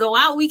 We can't go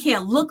out. We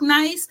can't look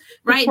nice.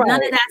 Right?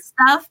 None of that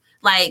stuff.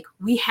 Like,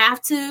 we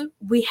have to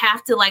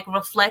like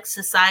reflect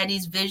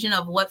society's vision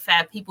of what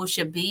fat people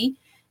should be.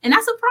 And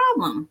that's a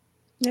problem.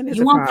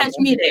 You won't catch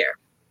me there.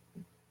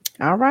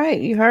 All right.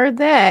 You heard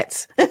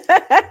that.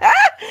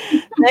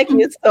 Thank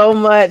you so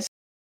much.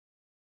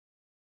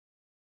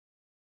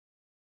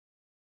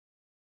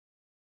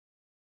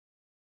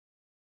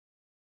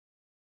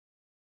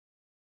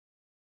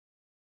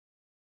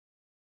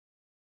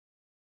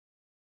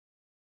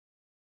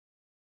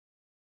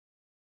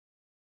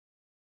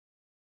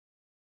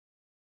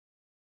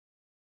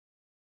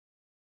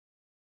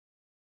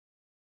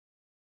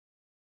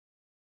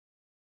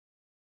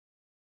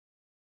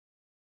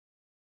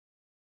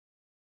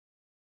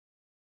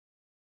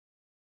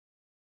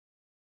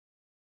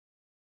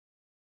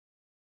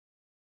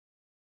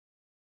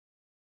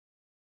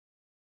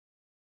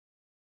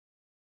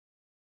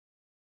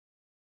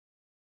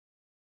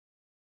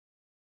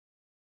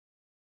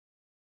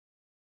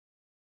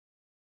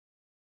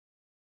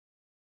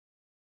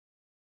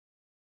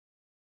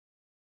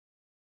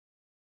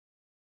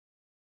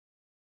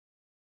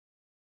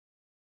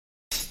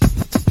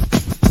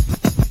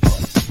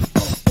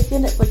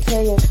 Picking it with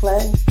Kay and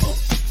Clay.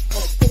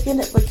 Picking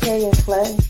it with Kay and Clay.